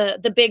 So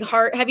the big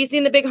heart, have you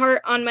seen the big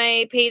heart on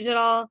my page at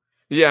all?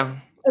 Yeah.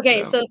 Okay.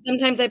 Yeah. So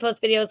sometimes I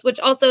post videos, which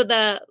also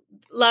the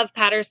Love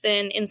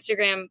Patterson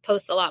Instagram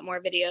posts a lot more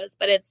videos,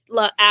 but it's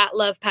at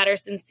Love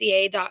Patterson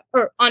CA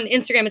or on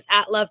Instagram, it's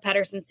at Love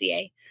Patterson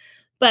CA.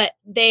 But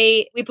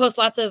we post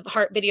lots of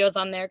heart videos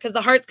on there because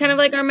the heart's kind of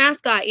like our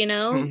mascot,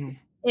 Mm-hmm.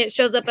 It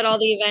shows up at all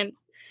the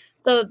events.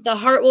 So the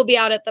heart will be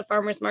out at the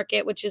farmers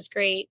market, which is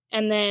great.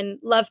 And then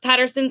Love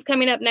Patterson's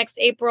coming up next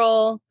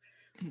April.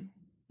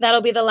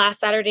 That'll be the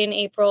last Saturday in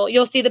April.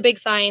 You'll see the big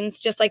signs,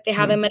 just like they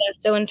have in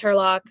Modesto and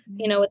Turlock,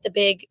 with the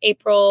big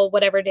April,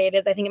 whatever day it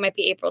is. I think it might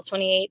be April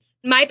 28th.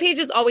 My page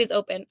is always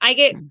open. I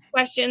get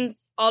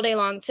questions all day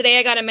long. Today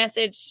I got a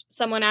message,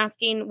 someone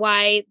asking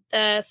why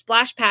the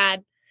splash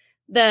pad,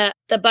 the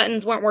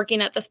buttons weren't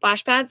working at the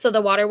splash pad. So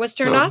the water was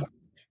turned off.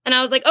 And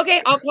I was like,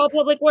 okay, I'll call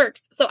Public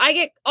Works. So I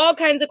get all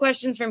kinds of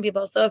questions from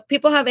people. So if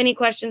people have any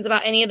questions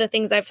about any of the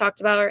things I've talked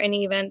about or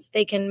any events,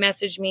 they can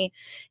message me.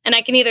 And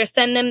I can either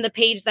send them the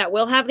page that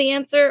will have the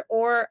answer,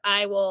 or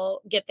I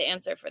will get the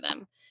answer for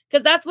them.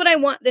 Because that's what I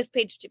want this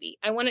page to be.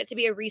 I want it to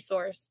be a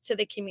resource to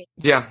the community.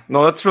 Yeah,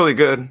 no, that's really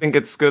good. I think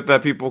it's good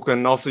that people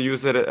can also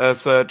use it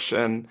as such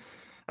and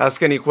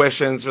ask any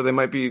questions, or they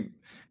might be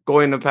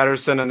going to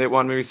Patterson and they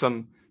want maybe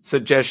some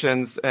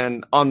suggestions.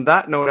 And on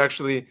that note,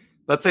 actually,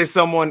 let's say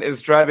someone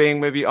is driving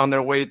maybe on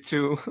their way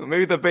to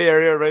maybe the Bay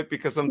Area, right?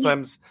 Because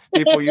sometimes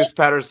people use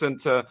Patterson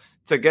to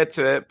get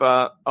to it,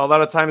 but a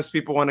lot of times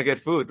people want to get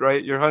food,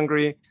 right? You're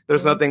hungry.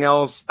 There's nothing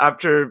else.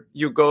 After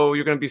you go,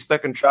 you're going to be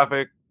stuck in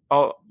traffic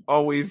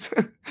always.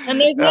 And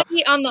there's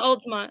nothing on the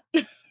Altamont.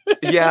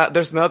 Yeah,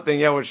 there's nothing.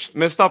 Yeah, which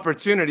missed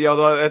opportunity.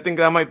 Although I think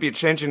that might be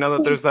changing now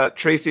that there's that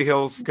Tracy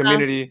Hills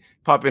community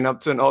popping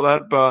up to and all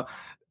that. But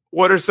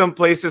what are some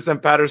places in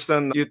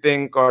Patterson you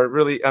think are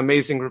really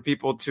amazing for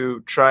people to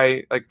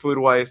try, like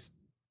food-wise?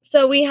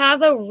 So we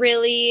have a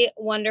really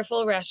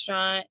wonderful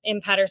restaurant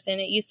in Patterson.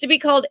 It used to be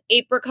called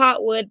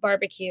Apricot Wood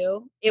Barbecue.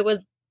 It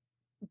was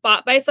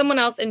bought by someone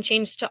else and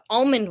changed to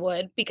Almond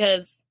Wood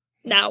because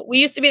now we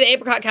used to be the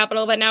apricot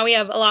capital, but now we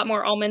have a lot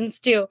more almonds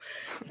too.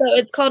 So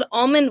it's called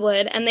Almond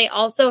Wood. And they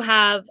also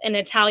have an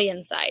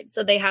Italian side.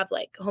 So they have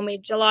like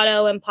homemade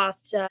gelato and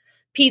pasta,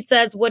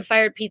 pizzas,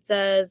 wood-fired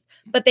pizzas,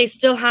 but they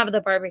still have the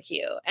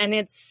barbecue. And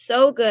it's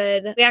so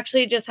good. We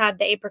actually just had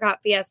the Apricot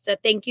Fiesta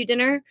thank you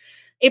dinner.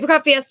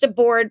 Apricot Fiesta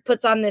board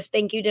puts on this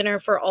thank you dinner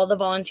for all the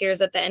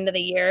volunteers at the end of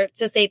the year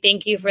to say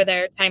thank you for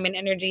their time and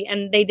energy.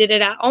 And they did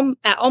it at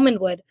Almond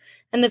Wood.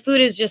 And the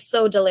food is just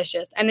so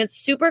delicious. And it's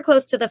super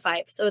close to the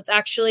 5. So it's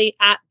actually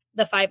at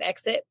the 5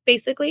 exit,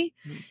 basically.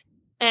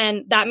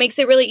 And that makes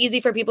it really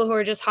easy for people who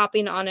are just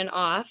hopping on and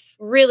off.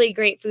 Really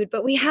great food.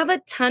 But we have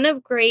a ton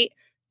of great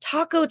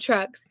taco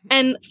trucks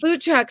and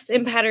food trucks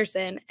in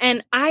Patterson.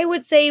 And I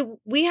would say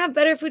we have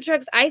better food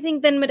trucks, I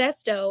think, than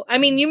Modesto. I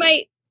mean, you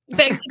might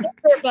beg to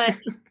differ, but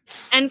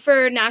and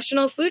for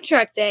National Food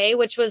Truck Day,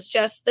 which was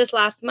just this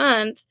last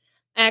month,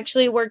 I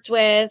actually worked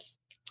with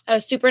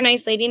a super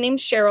nice lady named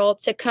Cheryl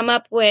to come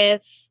up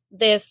with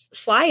this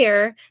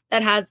flyer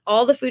that has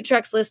all the food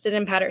trucks listed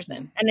in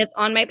Patterson, and it's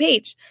on my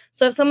page.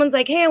 So if someone's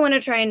like, hey, I want to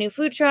try a new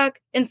food truck,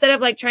 instead of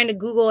like trying to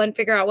Google and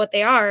figure out what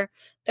they are,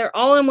 they're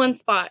all in one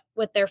spot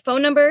with their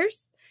phone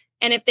numbers.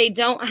 And if they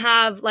don't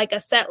have like a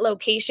set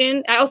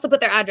location, I also put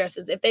their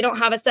addresses. If they don't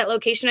have a set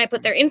location, I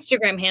put their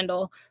Instagram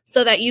handle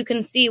so that you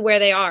can see where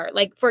they are.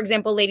 Like, for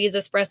example, Ladies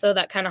Espresso,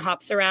 that kind of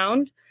hops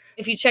around.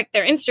 If you check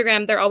their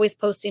Instagram, they're always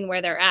posting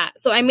where they're at.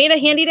 So I made a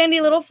handy dandy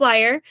little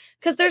flyer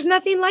because there's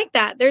nothing like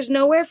that. There's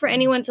nowhere for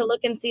anyone to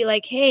look and see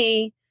like,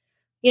 hey,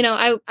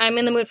 I'm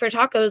in the mood for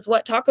tacos.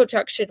 What taco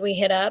truck should we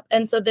hit up?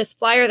 And so this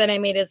flyer that I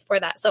made is for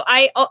that. So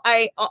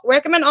I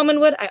recommend Almond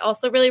Wood. I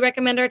also really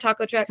recommend our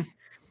taco trucks.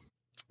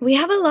 We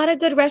have a lot of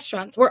good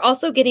restaurants. We're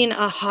also getting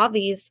a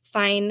Javi's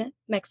fine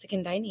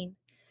Mexican dining.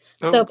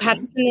 So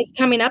Patterson is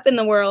coming up in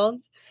the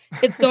world.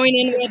 It's going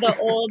in where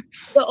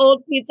the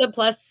old Pizza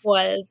Plus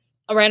was,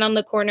 right on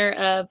the corner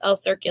of El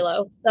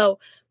Circulo. So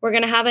we're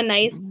going to have a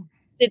nice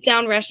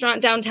sit-down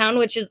restaurant downtown,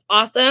 which is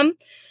awesome.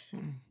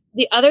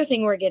 the other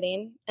thing we're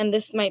getting, and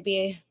this might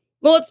be,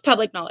 well, it's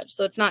public knowledge,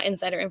 so it's not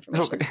insider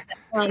information.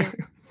 Okay.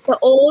 The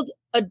old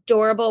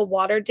adorable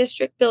water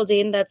district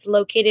building that's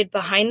located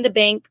behind the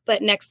bank,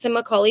 but next to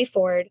Macaulay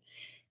Ford.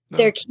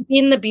 They're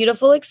keeping the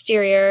beautiful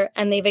exterior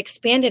and they've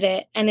expanded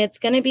it. And it's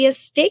going to be a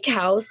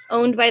steakhouse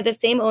owned by the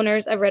same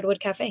owners of Redwood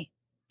Cafe.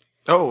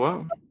 Oh,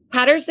 wow.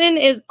 Patterson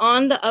is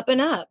on the up and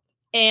up.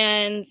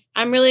 And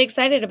I'm really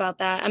excited about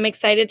that. I'm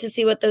excited to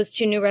see what those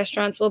 2 new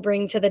restaurants will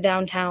bring to the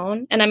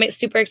downtown. And I'm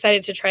super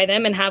excited to try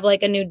them and have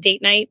like a new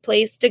date night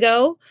place to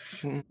go.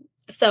 Mm-hmm.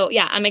 So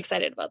yeah, I'm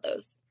excited about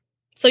those.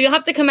 So you'll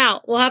have to come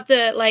out. We'll have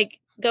to like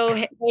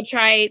go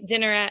try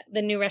dinner at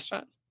the new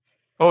restaurants.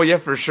 Oh yeah,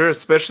 for sure.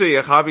 Especially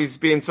Javi's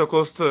being so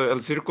close to El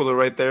Círculo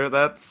right there.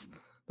 That's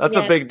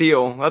a big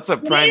deal. That's a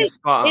prime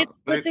spot.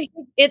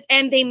 It's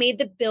and they made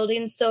the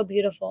building so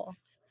beautiful.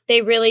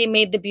 They really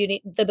made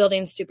the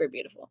building super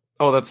beautiful.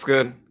 Oh, that's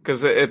good,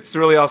 because it's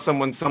really awesome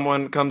when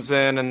someone comes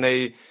in and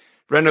they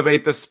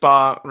renovate the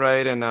spot,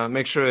 right, and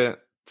make sure it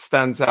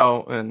stands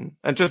out and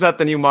just add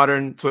the new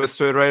modern twist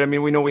to it, right? I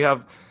mean, we know we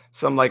have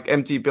some like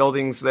empty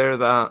buildings there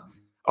that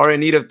are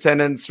in need of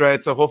tenants,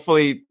 right? So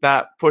hopefully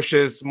that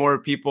pushes more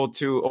people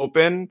to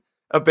open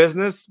a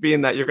business,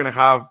 being that you're going to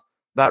have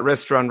that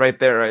restaurant right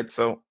there, right?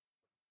 So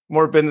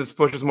more business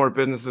pushes more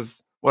business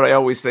is what I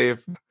always say,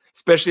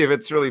 especially if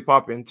it's really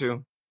popping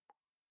too.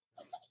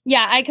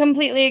 Yeah, I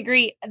completely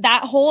agree.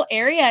 That whole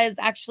area is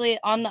actually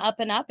on the up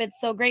and up. It's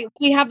so great.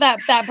 We have that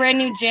brand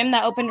new gym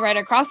that opened right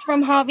across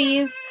from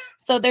Javi's.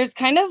 So there's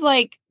kind of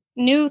like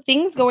new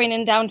things going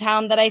in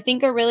downtown that I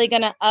think are really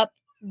going to up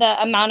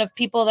the amount of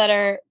people that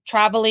are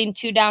traveling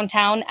to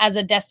downtown as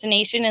a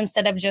destination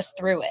instead of just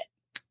through it.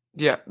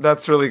 Yeah,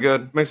 that's really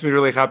good. Makes me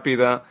really happy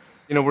that,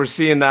 we're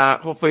seeing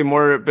that. Hopefully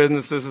more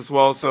businesses as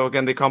well. So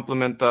again, they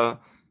complement the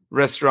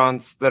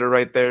restaurants that are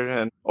right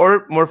there,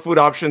 or more food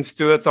options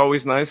too. It's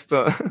always nice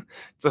to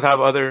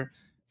have other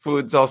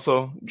foods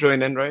also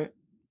join in, right?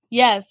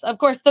 Yes, of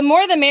course. The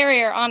more the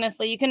merrier,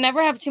 honestly. You can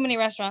never have too many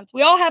restaurants.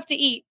 We all have to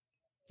eat.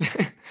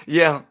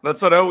 Yeah,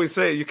 that's what I always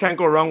say. You can't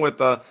go wrong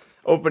with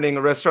opening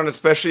a restaurant,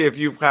 especially if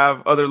you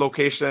have other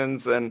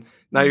locations and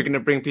now you're going to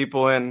bring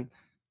people in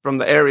from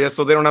the area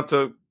so they don't have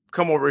to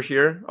come over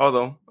here.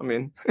 Although, I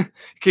mean,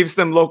 keeps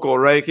them local,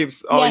 right?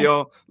 Keeps all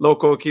y'all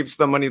local, keeps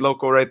the money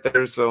local right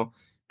there. So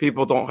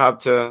people don't have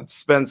to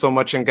spend so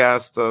much in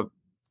gas to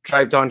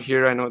drive down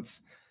here. I know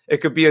it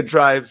could be a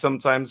drive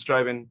sometimes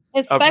driving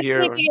especially up here.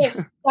 If you get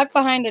stuck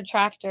behind a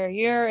tractor,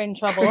 you're in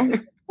trouble.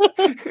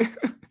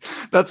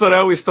 That's what I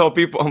always tell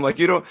people. I'm like,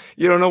 you don't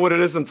know what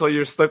it is until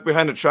you're stuck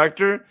behind a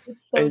tractor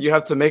and you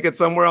have to make it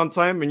somewhere on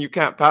time and you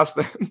can't pass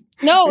them.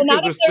 No,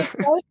 not if there's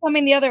cars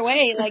coming the other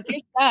way. Like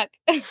you're stuck.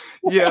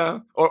 Yeah,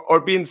 or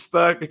being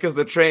stuck because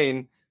the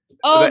train,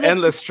 the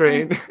endless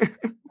train.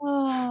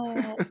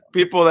 Oh.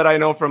 People that I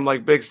know from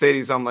like big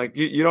cities, I'm like,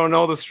 you don't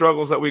know the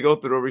struggles that we go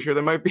through over here.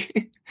 There might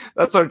be,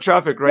 that's our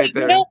traffic right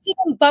there. We don't sit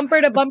on bumper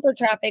to bumper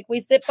traffic. We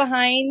sit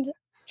behind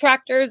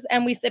tractors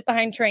and we sit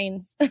behind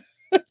trains.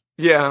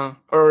 Yeah,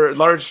 or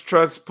large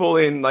trucks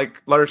pulling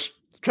like large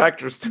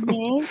tractors too.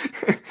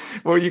 Mm-hmm.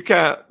 Well, you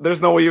can't.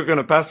 There's no way you're going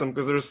to pass them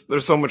because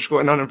there's so much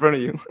going on in front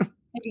of you.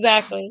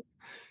 Exactly.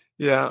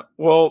 Yeah.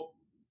 Well,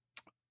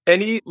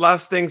 any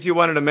last things you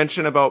wanted to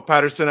mention about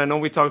Patterson? I know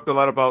we talked a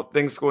lot about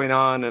things going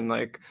on and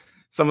like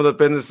some of the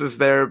businesses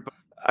there. But,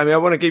 I mean, I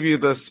want to give you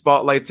the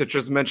spotlight to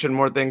just mention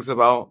more things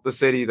about the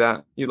city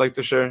that you'd like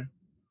to share.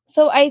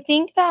 So I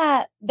think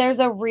that there's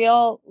a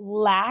real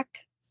lack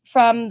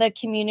from the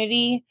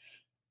community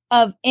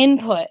of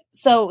input.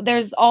 So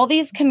there's all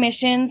these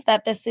commissions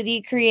that the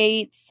city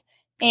creates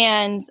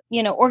and,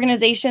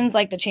 organizations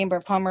like the Chamber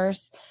of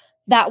Commerce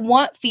that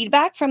want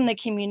feedback from the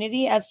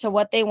community as to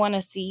what they want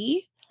to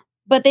see,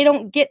 but they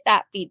don't get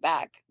that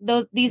feedback.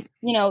 The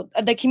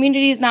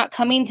community is not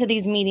coming to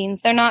these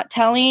meetings. They're not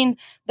telling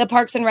the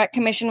Parks and Rec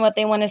Commission what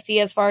they want to see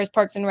as far as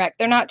Parks and Rec.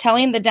 They're not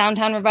telling the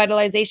Downtown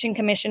Revitalization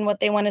Commission what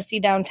they want to see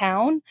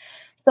downtown.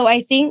 So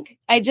I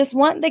just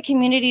want the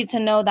community to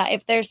know that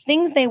if there's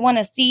things they want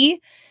to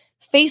see,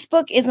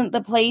 Facebook isn't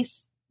the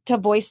place to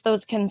voice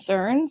those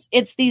concerns.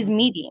 It's these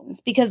meetings,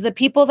 because the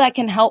people that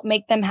can help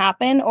make them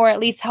happen, or at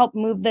least help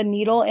move the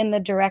needle in the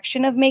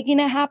direction of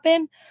making it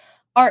happen,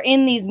 are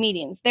in these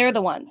meetings. They're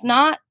the ones,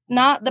 not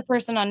the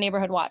person on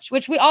Neighborhood Watch,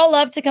 which we all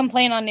love to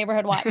complain on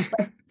Neighborhood Watch.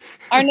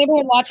 Our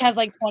Neighborhood Watch has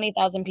like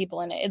 20,000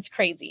 people in it. It's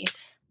crazy.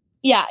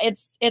 Yeah,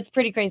 it's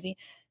pretty crazy.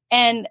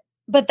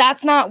 But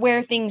that's not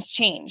where things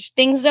change.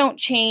 Things don't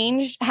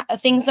change.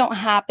 Things don't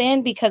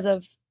happen because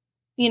of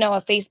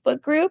a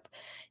Facebook group.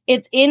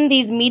 It's in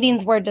these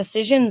meetings where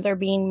decisions are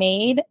being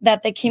made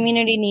that the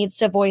community needs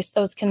to voice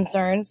those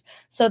concerns.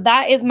 So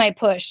that is my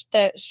push.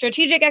 The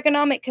Strategic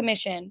Economic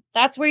Commission,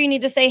 that's where you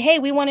need to say, hey,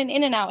 we want an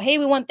In-N-Out. Hey,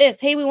 we want this.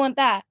 Hey, we want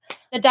that.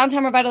 The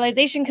Downtown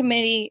Revitalization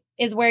Committee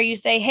is where you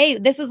say, hey,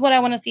 this is what I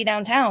want to see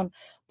downtown.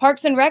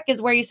 Parks and Rec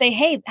is where you say,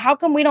 hey, how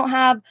come we don't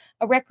have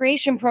a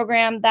recreation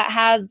program that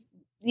has,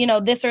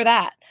 this or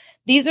that?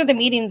 These are the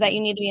meetings that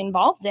you need to be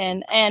involved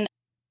in. And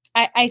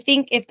I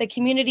think if the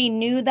community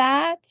knew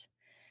that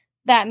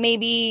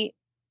maybe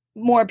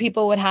more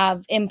people would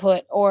have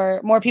input, or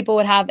more people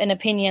would have an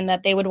opinion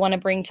that they would want to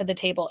bring to the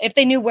table if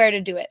they knew where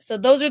to do it. So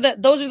those are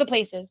the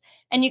places.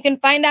 And you can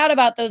find out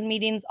about those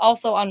meetings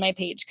also on my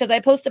page, because I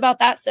post about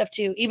that stuff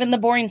too, even the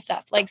boring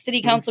stuff like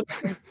city council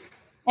meetings,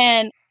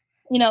 and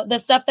the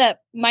stuff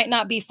that might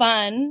not be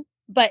fun,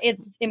 but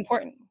it's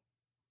important.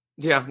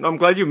 Yeah, I'm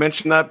glad you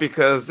mentioned that,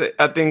 because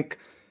I think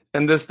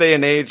in this day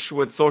and age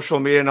with social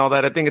media and all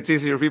that, I think it's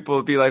easier for people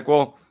to be like,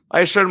 well,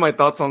 I shared my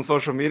thoughts on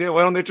social media.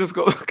 Why don't they just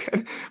go look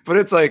at it? But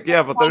it's like,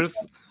 yeah, but there's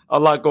a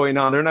lot going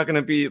on. They're not going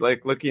to be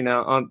like looking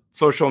at on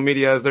social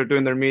media as they're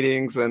doing their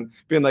meetings and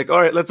being like,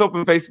 all right, let's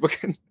open Facebook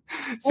and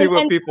see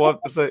what people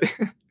have to say.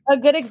 A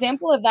good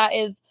example of that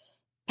is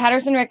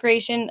Patterson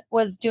Recreation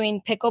was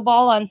doing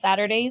pickleball on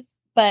Saturdays,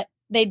 but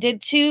they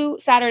did 2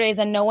 Saturdays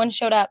and no one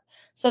showed up.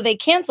 So they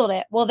canceled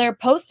it. Well, their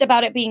post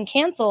about it being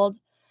canceled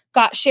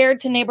got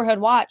shared to Neighborhood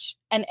Watch,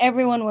 and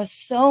everyone was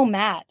so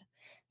mad.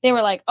 They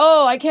were like,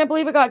 oh, I can't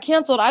believe it got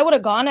canceled. I would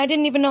have gone. I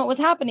didn't even know it was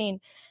happening.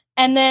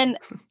 And then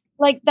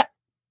like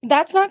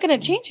that's not going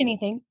to change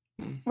anything.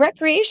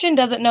 Recreation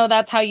doesn't know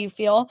that's how you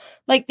feel.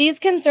 Like, these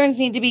concerns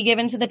need to be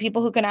given to the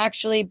people who can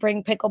actually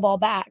bring pickleball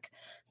back.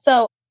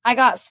 So I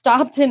got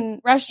stopped in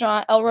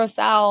restaurant El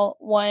Rosal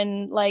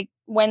one like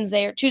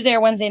Tuesday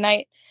or Wednesday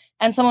night.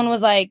 And someone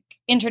was like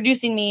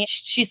introducing me.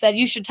 She said,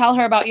 you should tell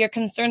her about your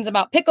concerns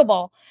about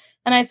pickleball.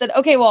 And I said,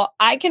 okay, well,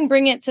 I can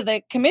bring it to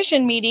the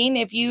commission meeting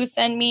if you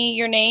send me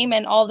your name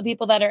and all the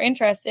people that are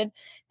interested.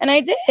 And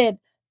I did.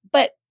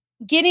 But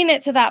getting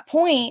it to that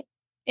point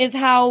is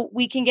how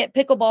we can get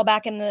pickleball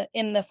back in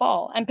the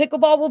fall. And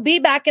pickleball will be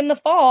back in the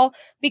fall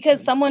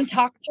because someone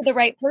talked to the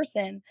right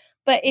person.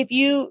 But if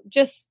you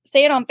just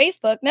say it on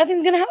Facebook,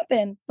 nothing's going to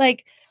happen.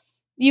 Like,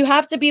 you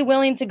have to be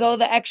willing to go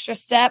the extra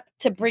step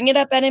to bring it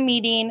up at a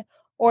meeting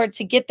or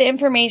to get the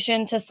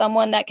information to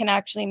someone that can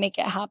actually make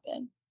it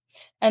happen.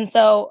 And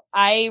so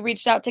I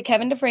reached out to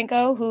Kevin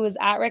DeFranco, who is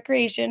at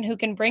Recreation, who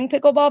can bring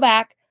pickleball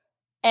back.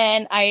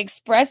 And I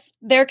expressed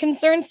their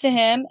concerns to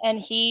him, and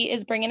he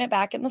is bringing it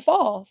back in the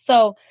fall.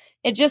 So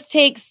it just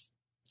takes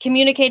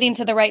communicating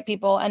to the right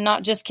people and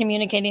not just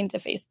communicating to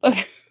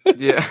Facebook.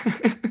 Yeah.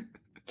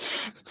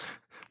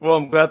 Well,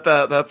 I'm glad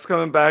that that's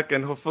coming back,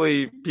 and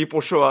hopefully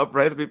people show up,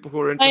 right? The people who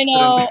are interested. I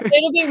know.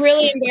 It'll be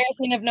really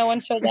embarrassing if no one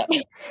shows up.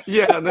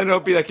 Yeah, and then it'll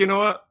be like, you know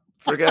what?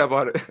 Forget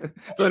about it.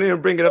 Don't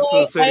even bring it up to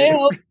the city.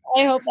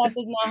 I hope that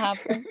does not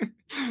happen.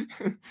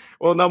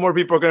 Well, now more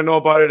people are going to know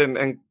about it,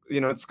 and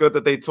it's good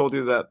that they told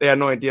you that they had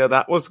no idea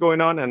that was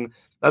going on, and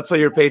that's how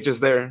your page is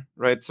there,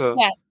 right? To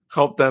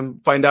help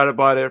them find out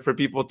about it, for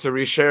people to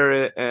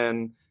reshare it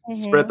and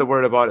spread the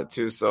word about it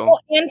too. So,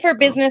 and for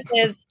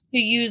businesses to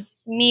use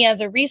me as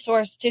a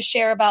resource to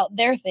share about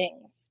their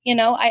things.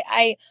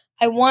 I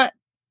want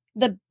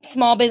the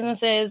small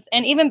businesses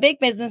and even big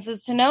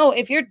businesses to know,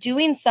 if you're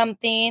doing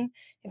something,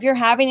 if you're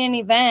having an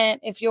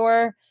event, if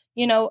you're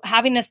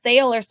having a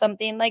sale or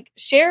something, like,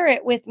 share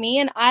it with me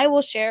and I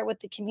will share it with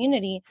the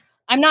community.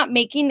 I'm not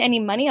making any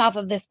money off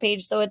of this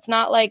page. So it's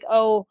not like,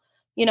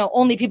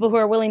 only people who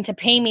are willing to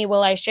pay me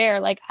will I share.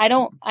 Like, I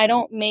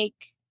don't make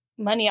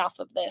money off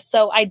of this.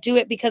 So I do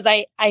it because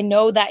I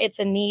know that it's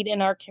a need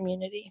in our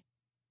community.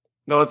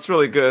 No, it's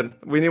really good.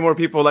 We need more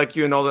people like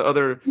you in all the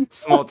other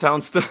small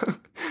towns to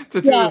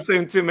do the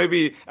same too.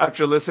 Maybe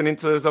after listening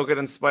to this, they'll get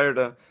inspired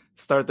to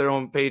start their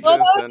own pages. Well,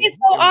 that would be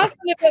so awesome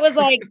if it was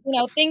like,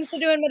 things to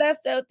do in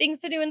Modesto, things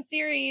to do in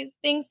Ceres,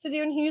 things to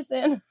do in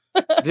Houston.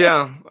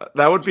 Yeah,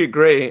 that would be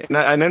great. And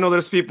I know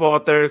there's people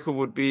out there who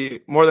would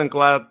be more than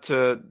glad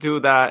to do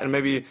that, and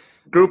maybe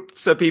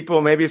groups of people,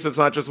 maybe, so it's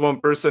not just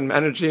one person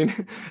managing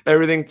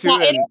everything too.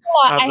 Yeah, it is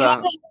a lot. I have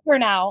a helper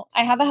now.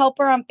 I have a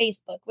helper on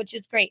Facebook, which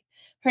is great.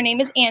 Her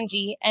name is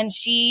Angie, and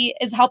she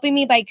is helping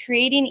me by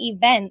creating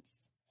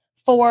events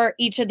for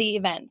each of the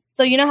events.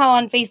 So you know how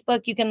on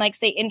Facebook you can like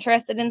say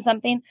interested in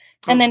something,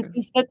 and then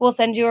Facebook will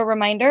send you a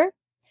reminder.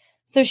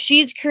 So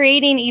she's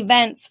creating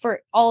events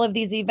for all of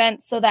these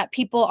events so that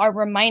people are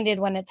reminded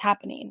when it's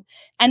happening.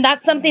 And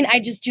that's something I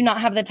just do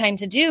not have the time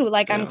to do.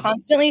 Like, I'm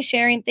constantly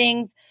sharing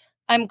things.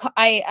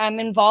 I'm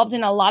involved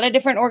in a lot of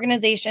different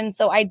organizations.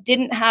 So I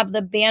didn't have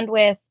the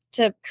bandwidth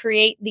to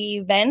create the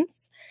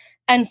events.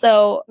 And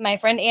so my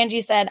friend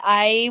Angie said,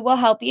 I will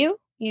help you.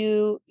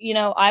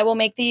 I will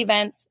make the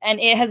events. And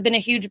it has been a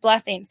huge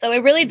blessing. So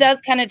it really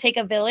does kind of take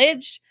a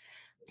village.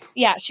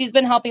 Yeah, she's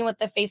been helping with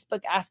the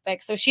Facebook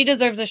aspect. So she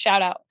deserves a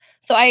shout out.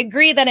 So I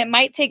agree that it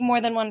might take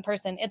more than one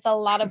person. It's a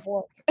lot of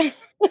work.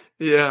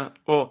 Yeah.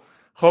 Well,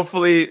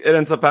 hopefully it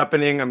ends up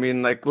happening. I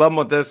mean, like, Love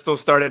Modesto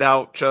started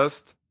out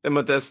just in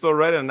Modesto,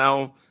 right? And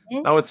now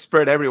it's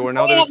spread everywhere.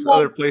 Now there's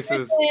other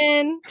places.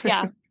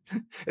 Yeah.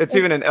 It's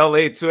even in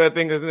LA too. I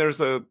think there's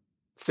a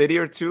city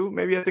or two,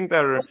 maybe, I think,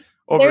 that are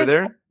over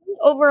there.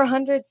 Over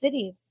 100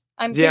 cities.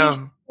 I'm pretty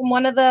sure from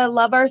one of the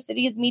Love Our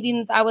Cities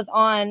meetings I was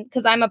on,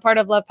 because I'm a part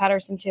of Love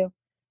Patterson too.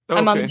 Okay.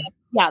 I'm on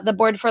the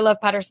board for Love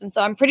Patterson.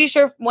 So I'm pretty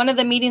sure one of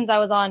the meetings I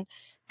was on,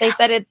 they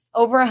said it's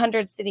over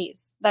 100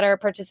 cities that are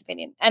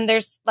participating. And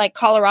there's like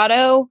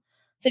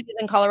cities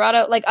in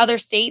Colorado, like other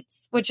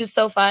states, which is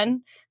so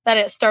fun that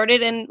it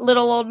started in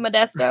little old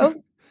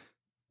Modesto.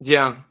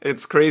 Yeah,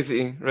 it's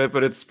crazy, right?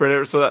 But it's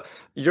spread so that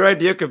your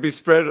idea could be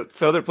spread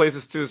to other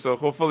places too. So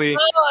hopefully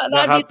Oh,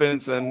 that that'd be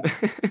happens, and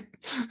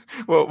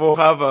we'll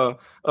have a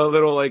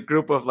little like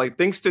group of like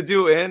things to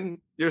do in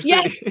your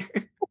yes. city.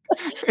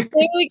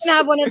 Maybe we can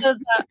have one of those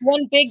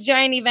one big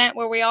giant event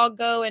where we all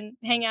go and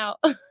hang out.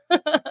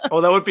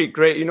 Oh, that would be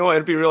great. You know what?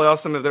 It'd be really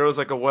awesome if there was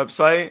like a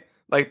website,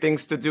 like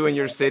things to do in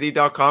your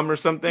city.com or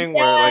something,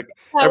 where Yes, like that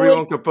would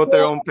everyone be could put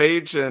their cool. own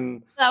page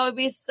and That would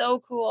be so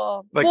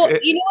cool. like Well,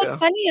 you know what's yeah.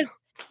 funny is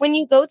when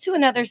you go to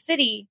another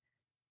city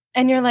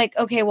and you're like,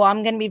 okay, well,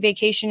 I'm going to be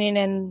vacationing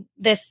in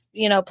this,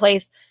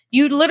 place.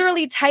 You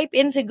literally type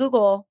into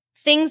Google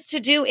things to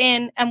do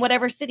in and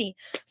whatever city.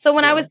 So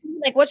when I was thinking,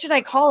 like, what should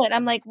I call it?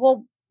 I'm like,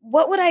 well,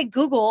 what would I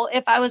Google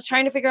if I was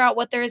trying to figure out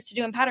what there is to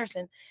do in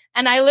Patterson?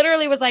 And I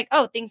literally was like,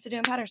 oh, things to do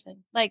in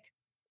Patterson. Like,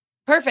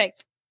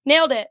 perfect.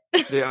 Nailed it.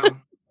 Yeah.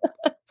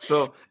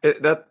 So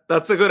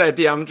that's a good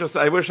idea.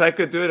 I wish I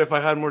could do it if I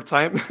had more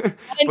time, And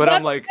but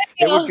I'm that's like,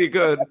 the it would deal. be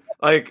good.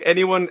 Like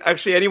anyone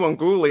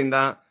Googling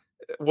that,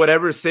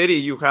 whatever city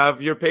you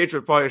have, your page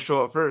would probably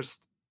show up first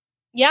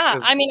Yeah.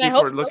 because I mean, I people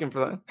hope are so. looking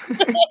for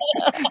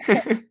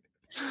that.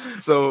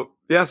 So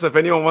yeah, so if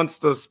anyone wants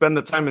to spend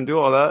the time and do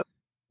all that,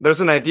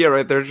 there's an idea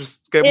right there.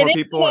 Just get It more is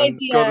people an and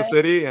grow the idea.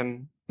 city,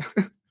 and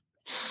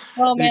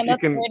Oh you, man, you that's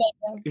a can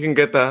great you can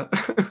get that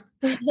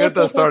get that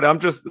idea. started.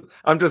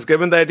 I'm just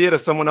giving the idea to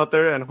someone out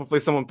there, and hopefully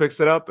someone picks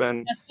it up,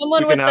 and Yeah,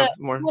 we can have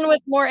more. someone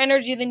with more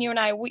energy than you and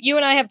I. You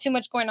and I have too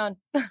much going on.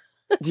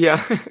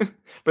 Yeah,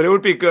 but it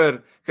would be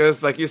good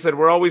because, like you said,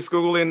 we're always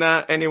Googling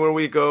that anywhere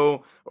we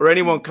go, or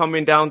anyone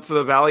coming down to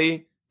the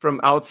valley from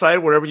outside,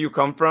 wherever you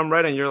come from,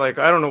 right? And you're like,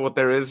 I don't know what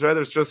there is, right?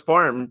 There's just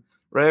farm,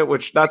 right?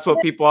 Which that's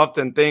what people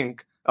often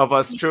think of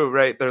us, true,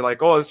 right? They're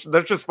like, oh,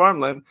 there's just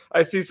farmland.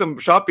 I see some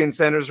shopping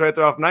centers right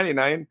there off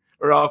 99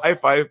 or off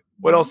I-5.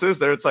 What else is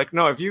there? It's like,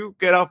 no, if you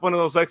get off one of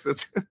those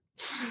exits, Well,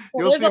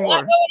 you'll there's see a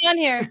lot more. going on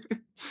here.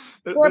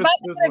 We're about to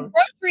There's get a more.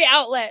 grocery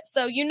outlet,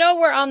 so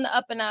we're on the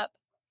up and up.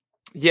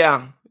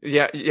 Yeah.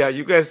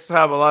 You guys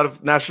have a lot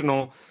of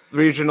national,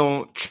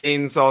 regional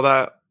chains, all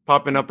that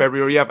popping up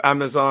everywhere. You have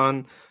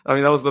Amazon. I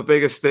mean, that was the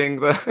biggest thing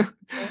that that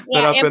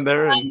Yeah, happened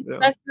there. Amazon, And yeah.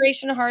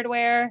 Restoration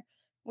Hardware.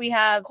 We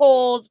have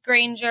Kohl's,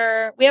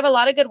 Granger. We have a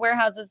lot of good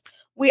warehouses.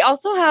 We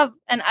also have,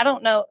 and I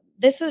don't know,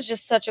 this is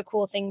just such a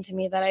cool thing to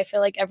me that I feel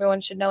like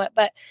everyone should know it,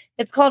 but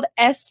it's called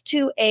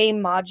S2A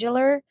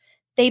Modular.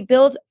 They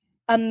build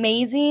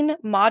amazing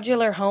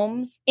modular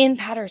homes in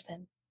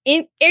Patterson,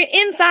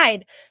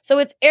 inside. So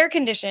it's air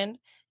conditioned.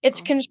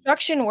 It's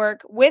construction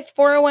work with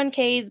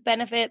 401ks,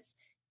 benefits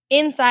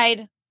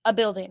inside a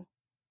building,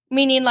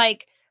 meaning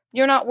like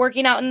you're not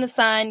working out in the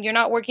sun, you're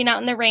not working out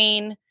in the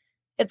rain.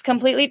 It's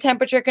completely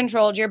temperature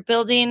controlled. You're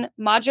building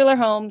modular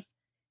homes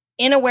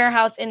in a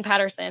warehouse in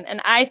Patterson.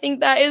 And I think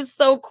that is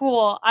so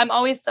cool. I'm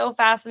always so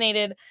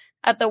fascinated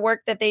at the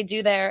work that they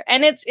do there.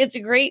 And it's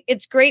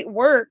great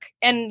work,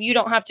 and you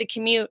don't have to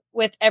commute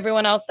with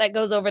everyone else that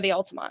goes over the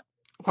Altamont.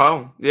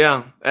 Wow.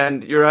 Yeah.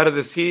 And you're out of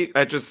this heat.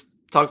 I just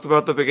talked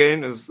about the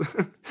beginning is is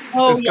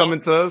Yeah. coming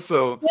to us.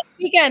 So This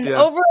weekend,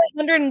 yeah. over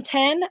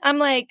 110. I'm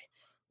like,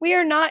 we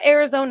are not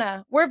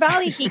Arizona. We're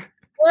Valley Heat.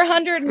 We're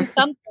 100 and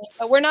something,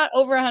 but we're not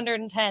over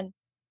 110.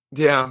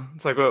 Yeah,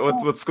 it's like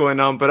what's going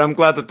on, but I'm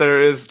glad that there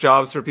is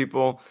jobs for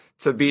people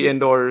to be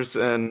indoors.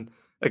 And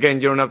again,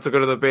 you don't have to go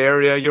to the Bay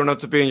Area. You don't have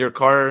to be in your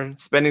car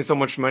spending so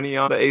much money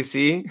on the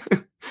AC,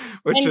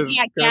 which And is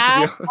yeah, going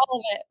to gas, be all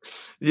of it.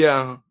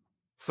 yeah.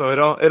 So it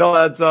all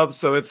adds up.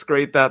 So it's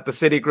great that the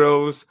city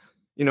grows,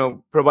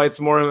 provides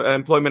more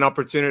employment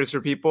opportunities for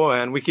people,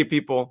 and we keep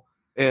people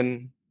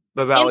in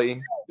the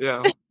valley.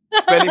 Yeah.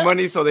 Spending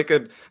money so they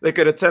could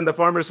attend the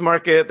farmers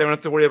market. They don't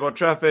have to worry about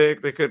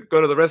traffic. They could go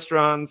to the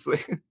restaurants,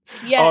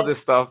 all this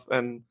stuff,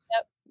 and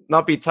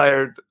not be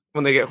tired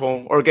when they get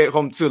home or get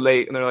home too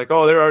late. And they're like,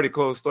 oh, they're already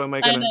closed. So am I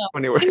going to go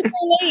anywhere? It's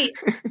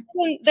super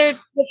late.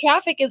 The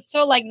traffic is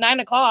still like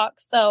 9:00.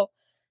 So,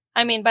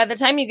 I mean, by the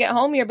time you get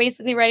home, you're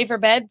basically ready for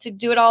bed to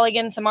do it all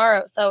again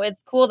tomorrow. So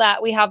it's cool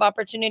that we have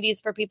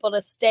opportunities for people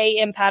to stay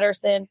in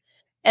Patterson,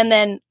 and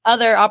then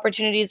other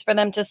opportunities for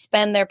them to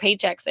spend their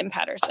paychecks in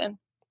Patterson.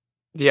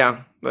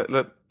 Yeah,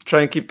 let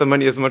try and keep the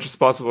money as much as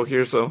possible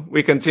here so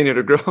we continue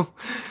to grow.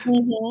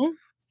 Mm-hmm.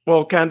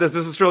 Well, Kandace,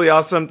 this is really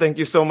awesome. Thank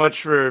you so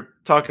much for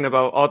talking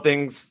about all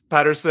things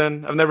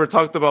Patterson. I've never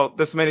talked about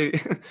this many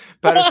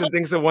Patterson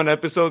things in one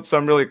episode, so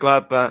I'm really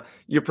glad that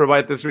you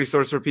provide this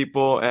resource for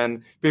people,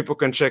 and people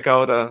can check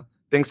out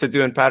things to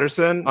do in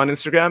Patterson on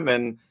Instagram,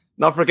 and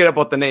not forget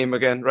about the name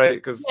again, right?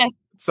 Because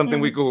it's something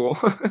we Google.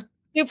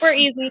 Super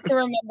easy to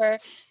remember.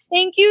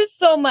 Thank you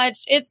so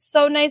much. It's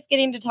so nice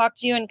getting to talk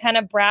to you and kind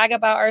of brag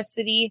about our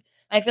city.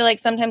 I feel like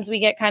sometimes we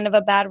get kind of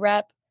a bad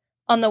rep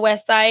on the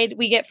west side.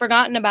 We get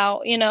forgotten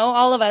about,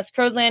 all of us,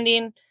 Crow's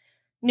Landing,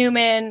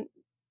 Newman,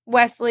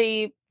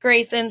 Wesley,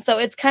 Grayson. So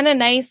it's kind of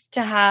nice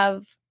to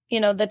have,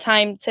 the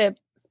time to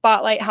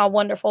spotlight how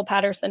wonderful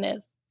Patterson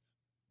is.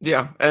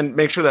 Yeah, and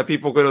make sure that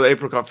people go to the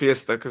Apricot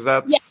Fiesta, because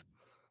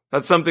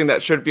that's something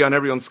that should be on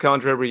everyone's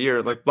calendar every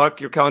year. Like, block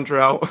your calendar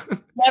out.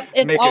 Yep,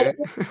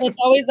 it's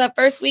always the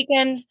first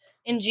weekend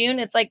in June.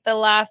 It's like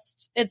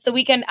it's the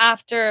weekend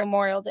after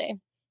Memorial Day.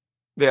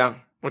 Yeah,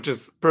 which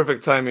is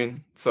perfect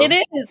timing. So it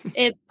is.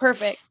 It's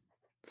perfect.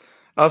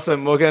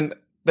 Awesome. Well, again,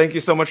 thank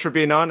you so much for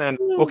being on, and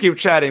we'll keep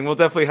chatting. We'll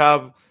definitely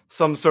have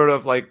some sort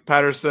of like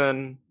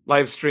Patterson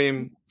live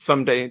stream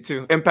someday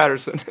too in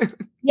Patterson.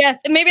 Yes,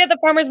 and maybe at the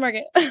farmer's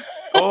market.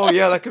 Oh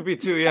yeah, that could be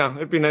too. Yeah,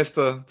 it'd be nice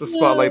to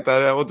spotlight that.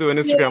 Yeah, we'll do an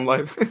Instagram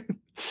live.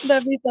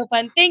 That'd be so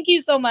fun. Thank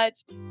you so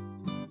much.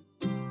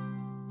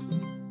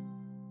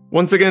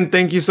 Once again,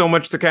 thank you so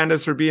much to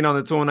Kandace for being on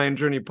the 209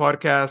 Journey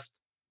podcast.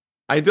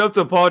 I do have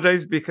to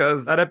apologize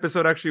because that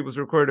episode actually was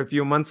recorded a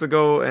few months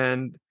ago,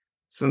 and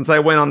since I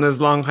went on this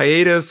long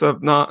hiatus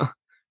of not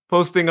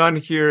posting on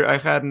here, I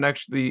hadn't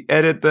actually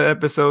edited the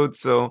episode.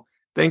 So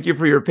thank you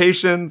for your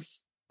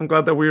patience. I'm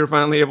glad that we were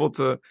finally able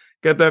to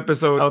get the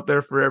episode out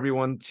there for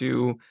everyone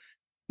to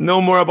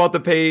know more about the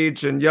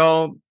page. And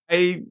y'all,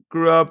 I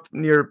grew up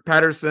near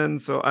Patterson,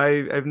 so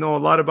I know a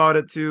lot about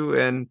it too.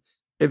 And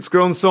it's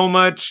grown so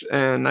much,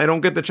 and I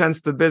don't get the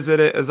chance to visit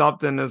it as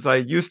often as I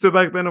used to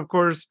back then, of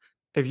course.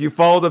 If you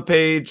follow the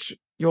page,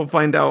 you'll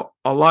find out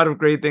a lot of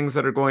great things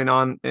that are going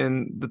on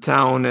in the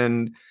town.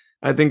 And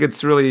I think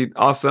it's really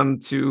awesome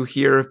to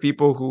hear of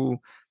people who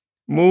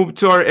moved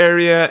to our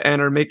area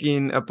and are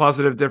making a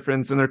positive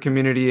difference in their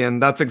community.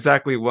 And that's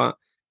exactly what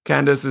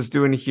Kandace is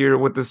doing here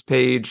with this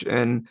page,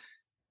 and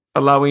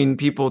allowing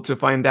people to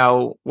find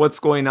out what's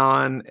going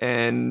on,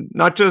 and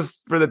not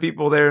just for the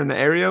people there in the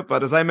area,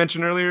 but as I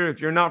mentioned earlier, if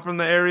you're not from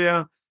the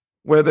area,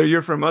 whether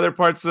you're from other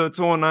parts of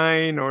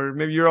 209, or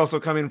maybe you're also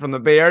coming from the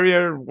Bay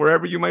Area, or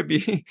wherever you might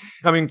be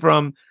coming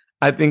from,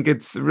 I think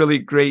it's really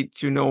great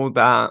to know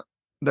that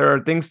there are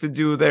things to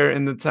do there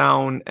in the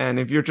town. And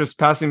if you're just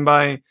passing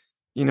by,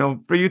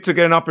 for you to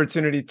get an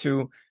opportunity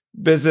to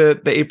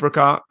visit the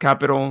apricot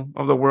capital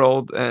of the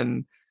world,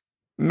 and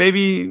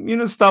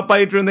maybe, stop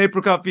by during the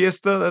apricot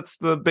fiesta. That's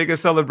the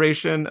biggest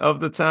celebration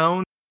of the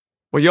town.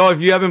 Well, y'all, if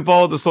you haven't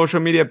followed the social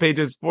media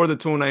pages for the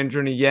 209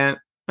 Journey yet,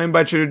 I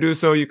invite you to do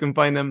so. You can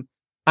find them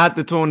at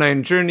the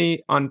 209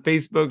 Journey on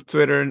Facebook,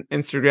 Twitter, and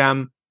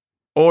Instagram,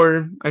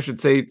 or I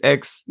should say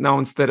X now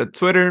instead of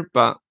Twitter.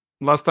 But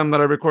last time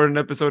that I recorded an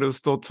episode, it was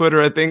still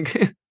Twitter, I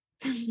think.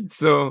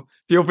 So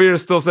feel free to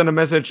still send a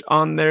message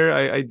on there.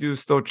 I do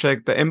still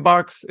check the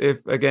inbox if,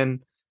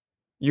 again,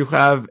 you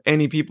have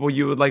any people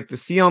you would like to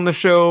see on the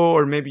show,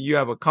 or maybe you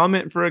have a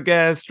comment for a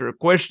guest or a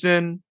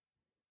question.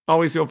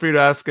 Always feel free to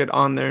ask it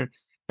on there,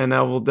 and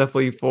I will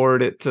definitely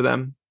forward it to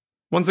them.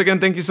 Once again,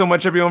 thank you so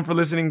much, everyone, for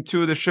listening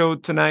to the show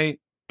tonight.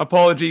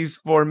 Apologies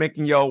for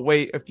making y'all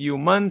wait a few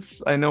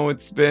months. I know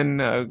it's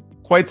been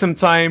quite some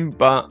time,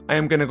 but I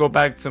am going to go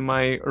back to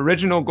my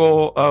original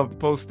goal of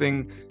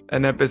posting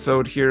an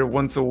episode here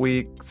once a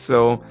week.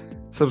 So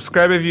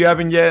subscribe if you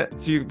haven't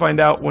yet, so you can find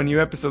out when new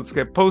episodes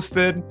get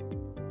posted.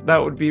 That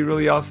would be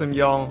really awesome,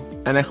 y'all.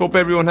 And I hope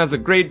everyone has a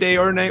great day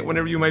or night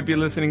whenever you might be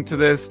listening to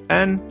this.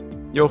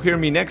 And you'll hear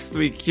me next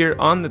week here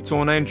on the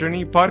 209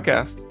 Journey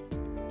podcast.